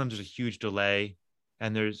sent. Sometimes there's a huge delay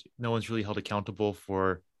and no one's really held accountable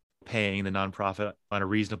for paying the nonprofit on a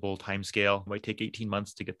reasonable time scale. It might take 18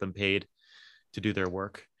 months to get them paid to do their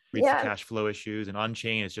work. Reach the cash flow issues, and on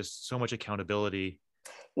chain is just so much accountability.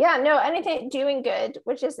 Yeah, no, anything Doing Good,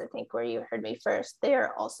 which is I think where you heard me first, they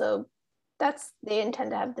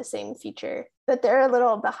intend to have the same feature, but they're a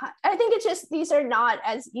little behind. I think it's just these are not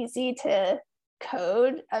as easy to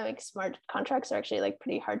code. Smart contracts are actually like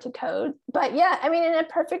pretty hard to code. But yeah, I mean, in a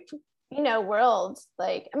perfect world,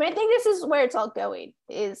 I think this is where it's all going,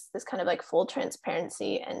 is this kind of like full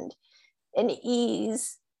transparency and an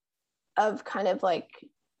ease of kind of like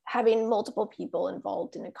having multiple people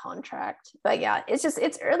involved in a contract. But yeah,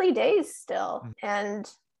 it's early days still, and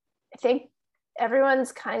I think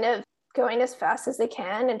everyone's kind of going as fast as they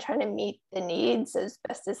can and trying to meet the needs as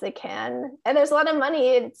best as they can. And there's a lot of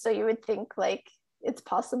money, and so you would think like it's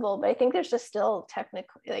possible, but I think there's just still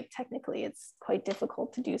technically it's quite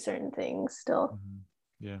difficult to do certain things still.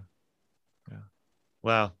 Yeah.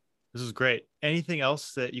 Wow, this is great. Anything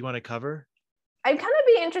else that you want to cover? I'd kind of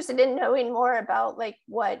be interested in knowing more about like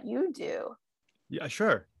what you do. Yeah,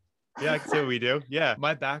 sure. Yeah, I can say what we do. Yeah.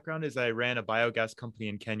 My background is I ran a biogas company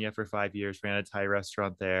in Kenya for 5 years, ran a Thai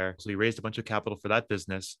restaurant there. So we raised a bunch of capital for that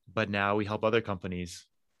business, but now we help other companies.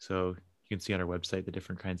 So you can see on our website the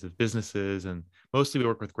different kinds of businesses, and mostly we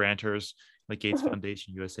work with grantors like Gates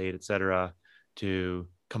Foundation, USAID, et cetera, to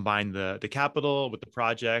combine the capital with the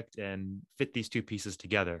project and fit these two pieces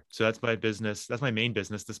together. So that's my business. That's my main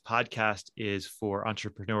business. This podcast is for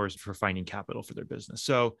entrepreneurs for finding capital for their business.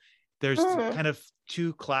 So there's kind of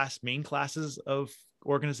two main classes of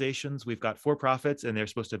organizations. We've got for-profits, and they're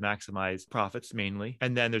supposed to maximize profits mainly.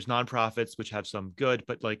 And then there's nonprofits, which have some good,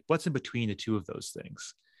 but like what's in between the two of those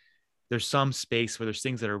things? There's some space where there's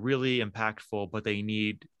things that are really impactful, but they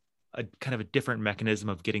need a kind of a different mechanism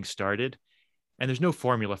of getting started. And there's no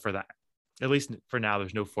formula for that. At least for now,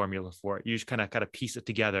 there's no formula for it. You just kind of piece it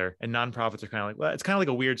together. And nonprofits are kind of like, well, it's kind of like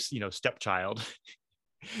a weird, stepchild.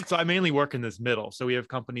 So I mainly work in this middle. So we have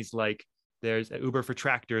companies like, there's Uber for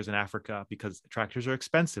tractors in Africa, because tractors are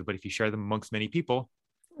expensive, but if you share them amongst many people,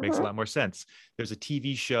 it makes a lot more sense. There's a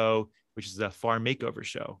TV show, which is a farm makeover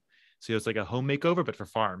show. So it's like a home makeover, but for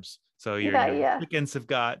farms. So your Yeah. chickens have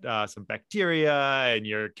got some bacteria, and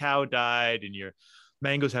your cow died, and your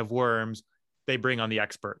mangoes have worms. They bring on the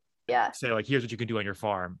expert. Yeah. Say like, here's what you can do on your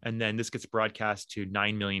farm, and then this gets broadcast to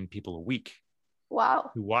 9 million people a week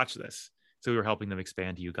Wow. who watch this. So we were helping them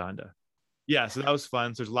expand to Uganda. Yeah, so that was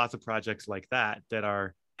fun. So there's lots of projects like that that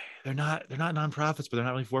are they're not nonprofits, but they're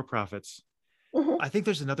not really for profits. Hmm. I think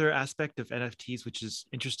there's another aspect of NFTs which is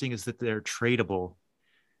interesting, is that they're tradable.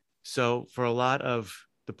 So for a lot of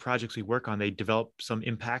the projects we work on, they develop some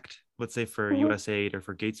impact, let's say for Hmm. USAID or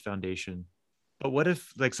for Gates Foundation. But what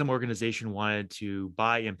if like some organization wanted to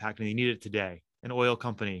buy impact and they need it today? An oil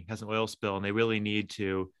company has an oil spill and they really need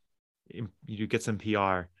to get some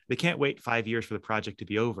PR. They can't wait 5 years for the project to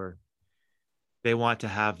be over. They want to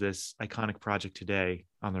have this iconic project today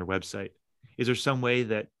on their website. Is there some way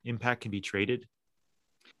that impact can be traded?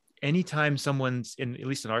 Anytime someone's in, at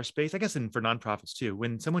least in our space, I guess in for nonprofits too,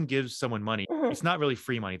 when someone gives someone money, Hmm. it's not really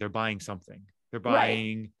free money. They're buying something. They're Right.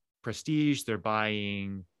 buying prestige. They're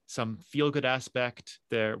buying some feel good aspect.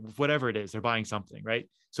 They're whatever it is, they're buying something, right?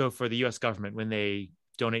 So for the US government, when they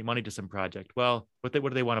donate money to some project, well, what do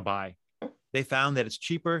they want to buy? They found that it's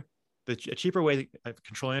cheaper. A cheaper way of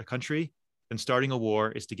controlling a country than starting a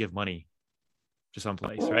war is to give money to some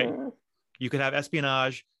place, right? Mm. You could have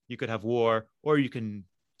espionage, you could have war, or you can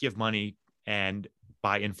give money and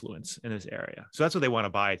buy influence in this area. So that's what they want to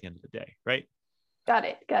buy at the end of the day, right? Got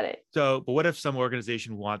it. Got it. So, but what if some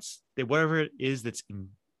organization wants that whatever it is that's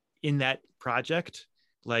in that project,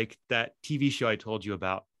 like that TV show I told you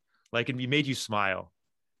about, like, and made you smile,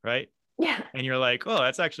 right? Yeah. And you're like, oh,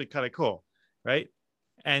 that's actually kind of cool, right?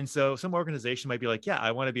 And so some organization might be like, yeah,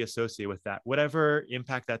 I want to be associated with that. Whatever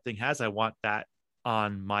impact that thing has, I want that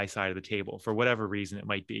on my side of the table for whatever reason it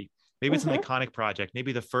might be. Maybe it's an Hmm. iconic project.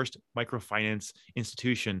 Maybe the first microfinance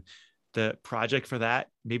institution, the project for that,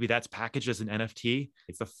 maybe that's packaged as an NFT.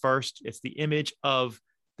 It's the image of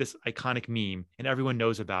this iconic meme and everyone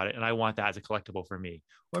knows about it. And I want that as a collectible for me.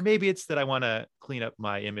 Or maybe it's that I want to clean up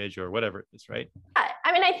my image or whatever it is, right?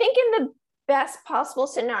 I mean, I think in the best possible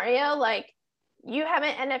scenario, like you have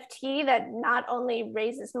an NFT that not only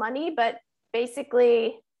raises money, but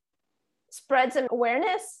basically spreads an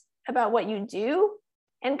awareness about what you do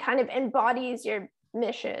and kind of embodies your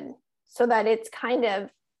mission so that it's kind of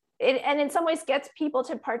it, and in some ways gets people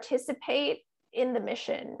to participate in the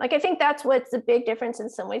mission. Like I think that's what's the big difference in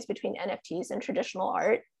some ways between NFTs and traditional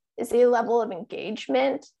art is the level of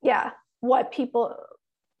engagement. Yeah, what people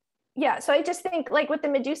yeah, so I just think like with the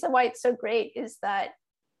Medusa, why it's so great is that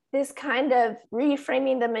this kind of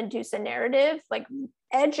reframing the Medusa narrative, like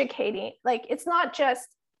educating, like it's not just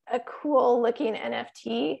a cool looking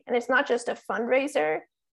NFT and it's not just a fundraiser,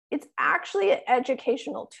 it's actually an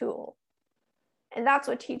educational tool. And that's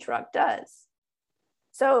what Teach Rock does.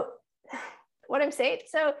 So what I'm saying,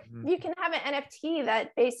 so you can have an NFT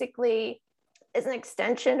that basically is an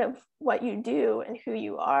extension of what you do and who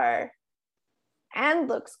you are and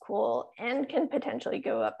looks cool and can potentially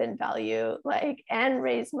go up in value, like, and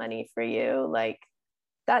raise money for you. Like,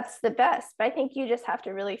 that's the best. But I think you just have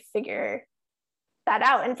to really figure that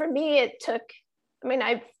out. And for me, it took, I mean,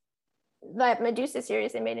 that Medusa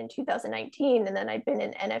series I made in 2019, and then I've been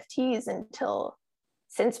in NFTs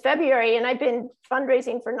since February, and I've been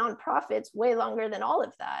fundraising for nonprofits way longer than all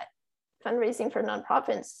of that, fundraising for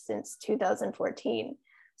nonprofits since 2014.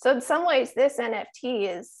 So in some ways, this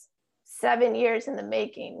NFT is 7 years in the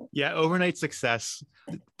making. Yeah, overnight success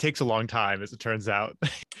takes a long time, as it turns out,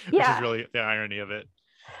 which Yeah. is really the irony of it.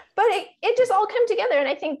 But it just all came together. And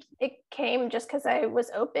I think it came just because I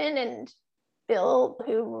was open, and Bill,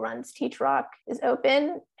 who runs Teach Rock, is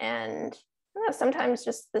open. And sometimes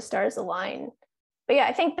just the stars align. But yeah,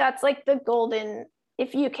 I think that's like the golden,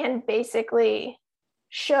 if you can basically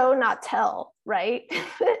show, not tell, right?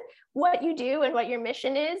 What you do and what your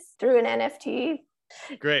mission is through an NFT.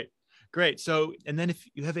 Great. So, and then if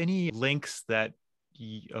you have any links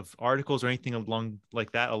of articles or anything along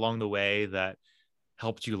like that along the way that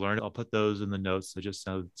helped you learn, I'll put those in the notes. So just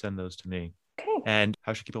send those to me. Okay. And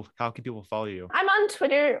how can people follow you? I'm on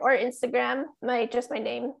Twitter or Instagram. My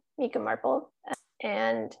name, Mika Marple.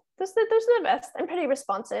 And those are the best. I'm pretty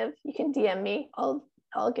responsive. You can DM me.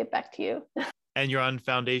 I'll get back to you. And you're on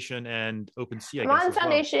Foundation and OpenSea, I I'm guess. on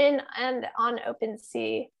Foundation and on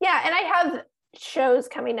OpenSea. Yeah, and I have shows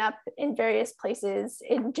coming up in various places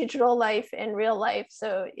in digital life and real life.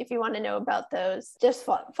 So if you want to know about those, just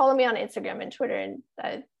follow me on Instagram and Twitter. And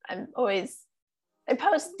I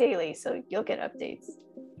post daily, so you'll get updates.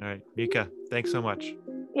 All right, Mika, thanks so much.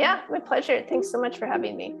 Yeah, my pleasure. Thanks so much for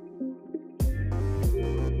having me.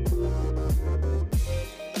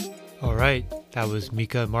 All right. That was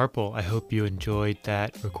Mika Marple. I hope you enjoyed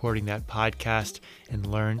recording that podcast and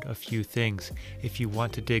learned a few things. If you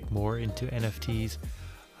want to dig more into NFTs,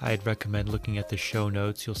 I'd recommend looking at the show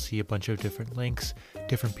notes. You'll see a bunch of different links,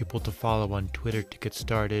 different people to follow on Twitter to get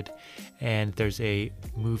started. And there's a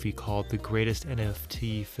movie called The Greatest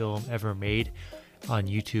NFT Film Ever Made on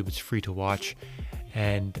YouTube. It's free to watch.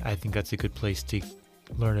 And I think that's a good place to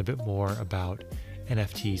learn a bit more about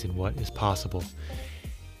NFTs and what is possible.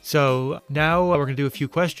 So now we're going to do a few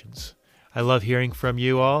questions. I love hearing from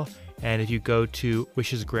you all. And if you go to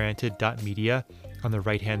wishesgranted.media, on the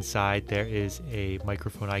right-hand side, there is a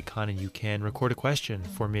microphone icon, and you can record a question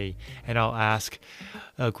for me. And I'll ask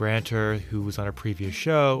a grantor who was on a previous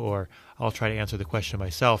show, or I'll try to answer the question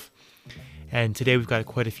myself. And today we've got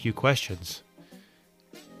quite a few questions.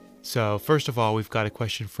 So first of all, we've got a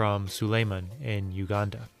question from Suleiman in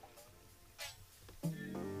Uganda.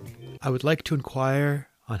 I would like to inquire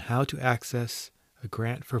on how to access a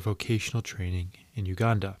grant for vocational training in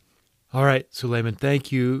Uganda. All right, Suleiman, thank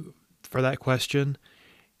you for that question.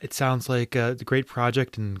 It sounds like a great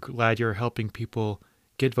project, and glad you're helping people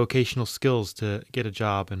get vocational skills to get a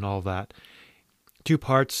job and all that. Two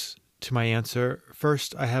parts to my answer.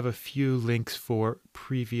 First, I have a few links for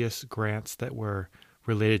previous grants that were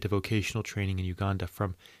related to vocational training in Uganda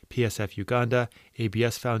from PSF Uganda,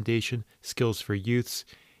 ABS Foundation, Skills for Youths,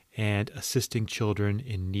 and Assisting Children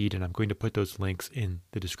in Need, and I'm going to put those links in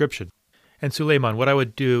the description. And Suleiman, what I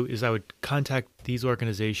would do is I would contact these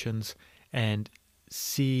organizations and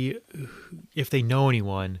see if they know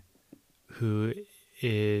anyone who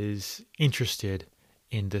is interested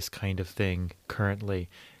in this kind of thing currently.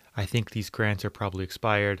 I think these grants are probably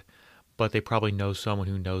expired, but they probably know someone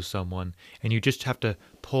who knows someone, and you just have to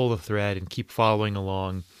pull the thread and keep following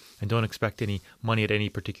along. And don't expect any money at any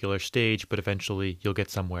particular stage, but eventually you'll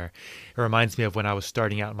get somewhere. It reminds me of when I was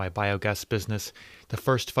starting out in my biogas business. The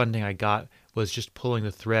first funding I got was just pulling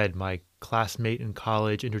the thread. My classmate in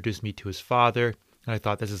college introduced me to his father, and I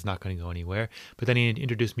thought, this is not going to go anywhere. But then he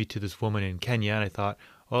introduced me to this woman in Kenya, and I thought,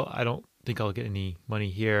 well, I don't think I'll get any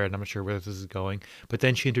money here, and I'm not sure where this is going. But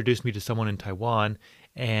then she introduced me to someone in Taiwan,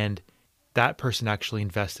 and that person actually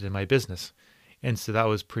invested in my business. And so that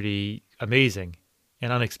was pretty amazing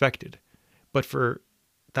and unexpected. But for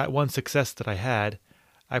that one success that I had,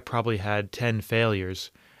 I probably had 10 failures.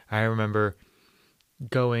 I remember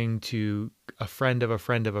going to a friend of a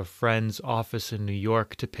friend of a friend's office in New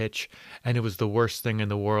York to pitch, and it was the worst thing in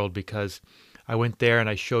the world because I went there and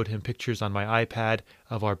I showed him pictures on my iPad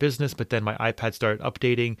of our business, but then my iPad started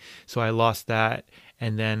updating, so I lost that.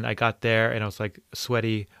 And then I got there and I was like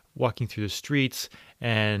sweaty walking through the streets,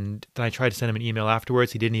 and then I tried to send him an email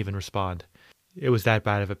afterwards. He didn't even respond. It was that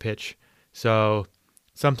bad of a pitch. So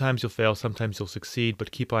sometimes you'll fail, sometimes you'll succeed,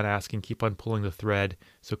 but keep on asking, keep on pulling the thread.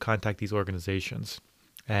 So contact these organizations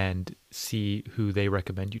and see who they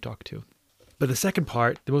recommend you talk to. But the second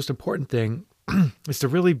part, the most important thing, is to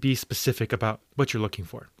really be specific about what you're looking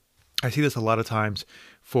for. I see this a lot of times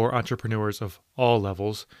for entrepreneurs of all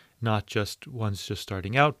levels, not just ones just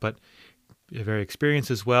starting out, but very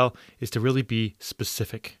experienced as well, is to really be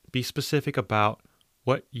specific. Be specific about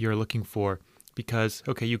what you're looking for. Because,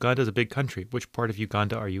 okay, Uganda is a big country. Which part of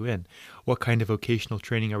Uganda are you in? What kind of vocational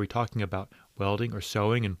training are we talking about? Welding or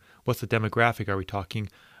sewing? And what's the demographic? Are we talking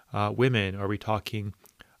women? Are we talking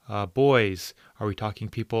boys? Are we talking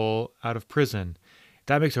people out of prison?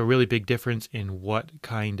 That makes a really big difference in what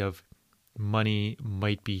kind of money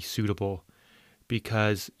might be suitable,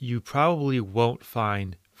 because you probably won't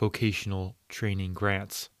find vocational training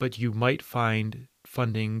grants, but you might find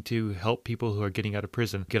funding to help people who are getting out of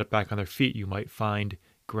prison get back on their feet. You might find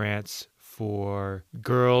grants for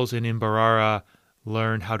girls in Mbarara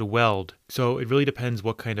learn how to weld. So it really depends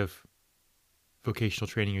what kind of vocational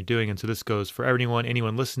training you're doing. And so this goes for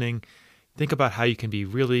anyone listening. Think about how you can be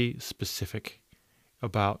really specific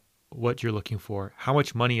about what you're looking for. How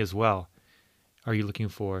much money as well are you looking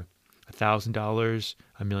for? $1,000,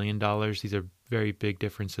 $1 million? These are very big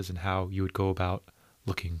differences in how you would go about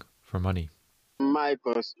looking for money. My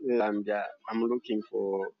course, I'm looking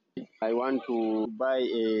for. I want to buy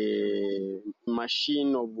a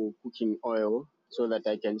machine of cooking oil so that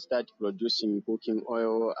I can start producing cooking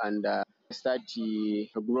oil and start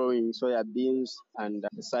growing soya beans and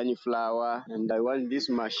sunflower. And I want this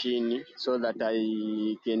machine so that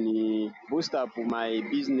I can boost up my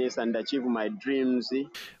business and achieve my dreams.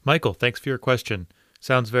 Michael, thanks for your question.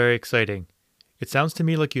 Sounds very exciting. It sounds to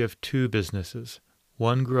me like you have two businesses.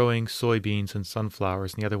 One growing soybeans and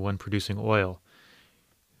sunflowers, and the other one producing oil.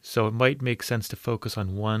 So it might make sense to focus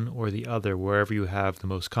on one or the other, wherever you have the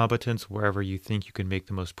most competence, wherever you think you can make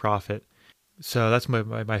the most profit. So that's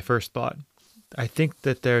my first thought. I think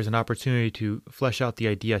that there's an opportunity to flesh out the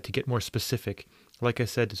idea, to get more specific. Like I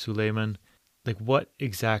said to Suleiman, like what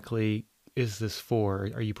exactly is this for?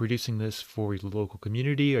 Are you producing this for your local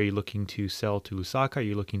community? Are you looking to sell to Lusaka? Are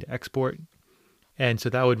you looking to export? And so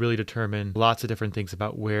that would really determine lots of different things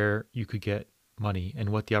about where you could get money and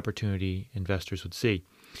what the opportunity investors would see.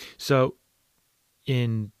 So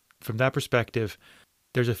from that perspective,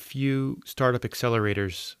 there's a few startup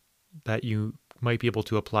accelerators that you might be able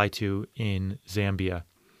to apply to in Zambia.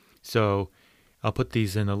 So I'll put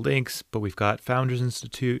these in the links, but we've got Founders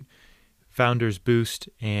Institute, Founders Boost,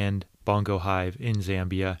 and Bongo Hive in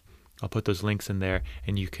Zambia. I'll put those links in there,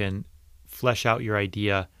 and you can flesh out your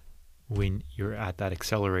idea when you're at that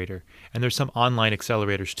accelerator. And there's some online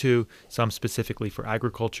accelerators too, some specifically for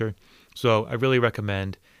agriculture. So I really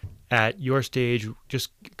recommend at your stage,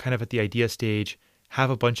 just kind of at the idea stage, have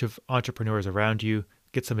a bunch of entrepreneurs around you,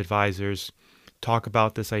 get some advisors, talk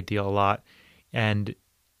about this idea a lot, and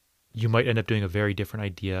you might end up doing a very different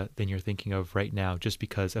idea than you're thinking of right now just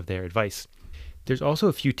because of their advice. There's also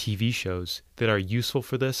a few TV shows that are useful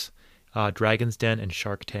for this, Dragon's Den and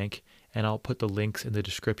Shark Tank, and I'll put the links in the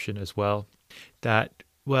description as well. That,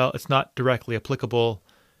 well, it's not directly applicable.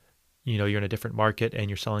 You know, you're in a different market and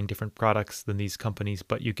you're selling different products than these companies,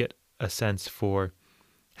 but you get a sense for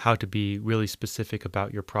how to be really specific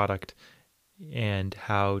about your product and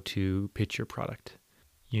how to pitch your product.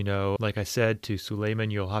 You know, like I said to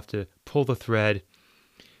Suleiman, you'll have to pull the thread.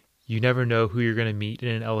 You never know who you're going to meet in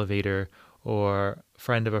an elevator or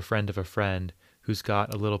friend of a friend of a friend who's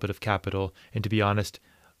got a little bit of capital. And to be honest,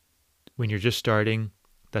 when you're just starting,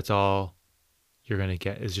 that's all you're going to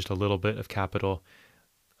get is just a little bit of capital,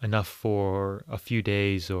 enough for a few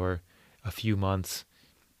days or a few months,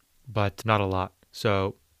 but not a lot.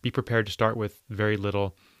 So be prepared to start with very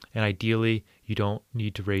little. And ideally, you don't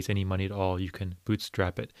need to raise any money at all. You can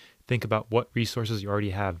bootstrap it. Think about what resources you already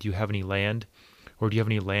have. Do you have any land? Or do you have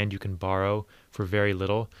any land you can borrow for very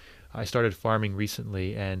little? I started farming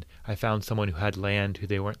recently, and I found someone who had land who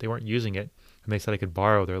they weren't using it, and they said I could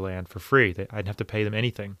borrow their land for free. I didn't have to pay them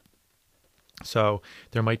anything. So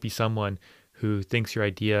there might be someone who thinks your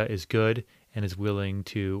idea is good and is willing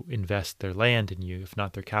to invest their land in you, if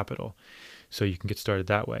not their capital. So you can get started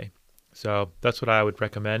that way. So that's what I would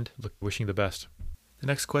recommend. Wishing the best. The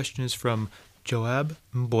next question is from Joab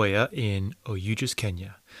Mboya in Oyugis,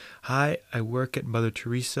 Kenya. Hi, I work at Mother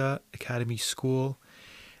Teresa Academy School,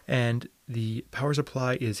 and the power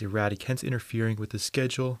supply is erratic, hence interfering with the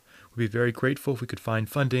schedule. We'd be very grateful if we could find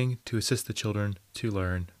funding to assist the children to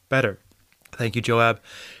learn better. Thank you, Joab.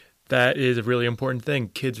 That is a really important thing.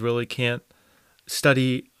 Kids really can't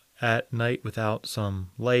study at night without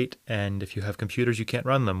some light, and if you have computers, you can't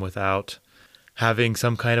run them without having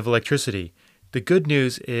some kind of electricity. The good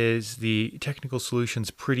news is the technical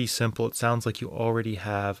solution's pretty simple. It sounds like you already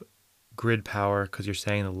have grid power because you're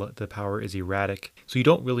saying the power is erratic. So you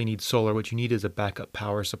don't really need solar. What you need is a backup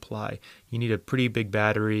power supply. You need a pretty big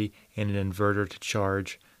battery and an inverter to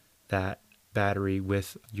charge that battery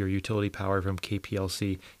with your utility power from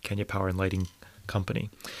KPLC, Kenya Power and Lighting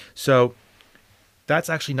Company. So that's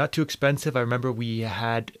actually not too expensive. I remember we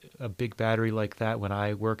had a big battery like that when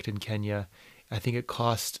I worked in Kenya. I think it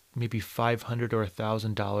cost maybe $500 or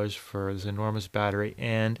 $1,000 for this enormous battery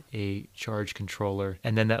and a charge controller.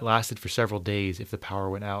 And then that lasted for several days if the power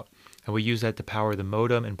went out. And we used that to power the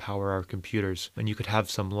modem and power our computers. And you could have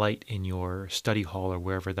some light in your study hall or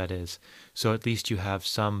wherever that is. So at least you have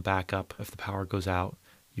some backup if the power goes out.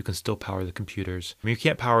 You can still power the computers. I mean, you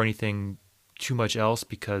can't power anything too much else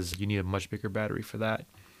because you need a much bigger battery for that.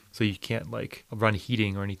 So you can't like run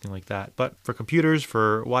heating or anything like that. But for computers,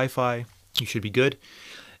 for Wi-Fi, you should be good.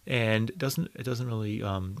 And it doesn't really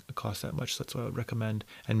cost that much. So that's what I would recommend.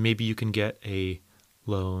 And maybe you can get a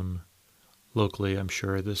loan locally. I'm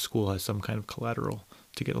sure the school has some kind of collateral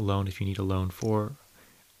to get a loan if you need a loan for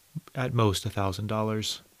at most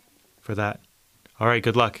 $1,000 for that. All right,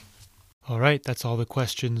 good luck. All right, that's all the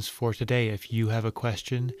questions for today. If you have a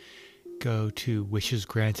question, go to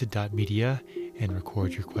wishesgranted.media and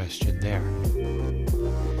record your question there.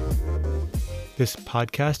 This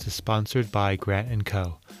podcast is sponsored by Grant &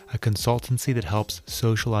 Co., a consultancy that helps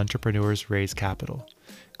social entrepreneurs raise capital.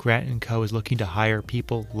 Grant & Co. is looking to hire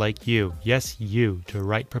people like you, yes, you, to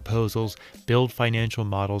write proposals, build financial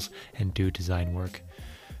models, and do design work.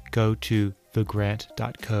 Go to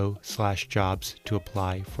thegrant.co/jobs to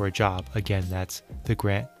apply for a job. Again, that's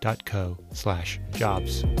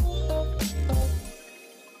thegrant.co/jobs.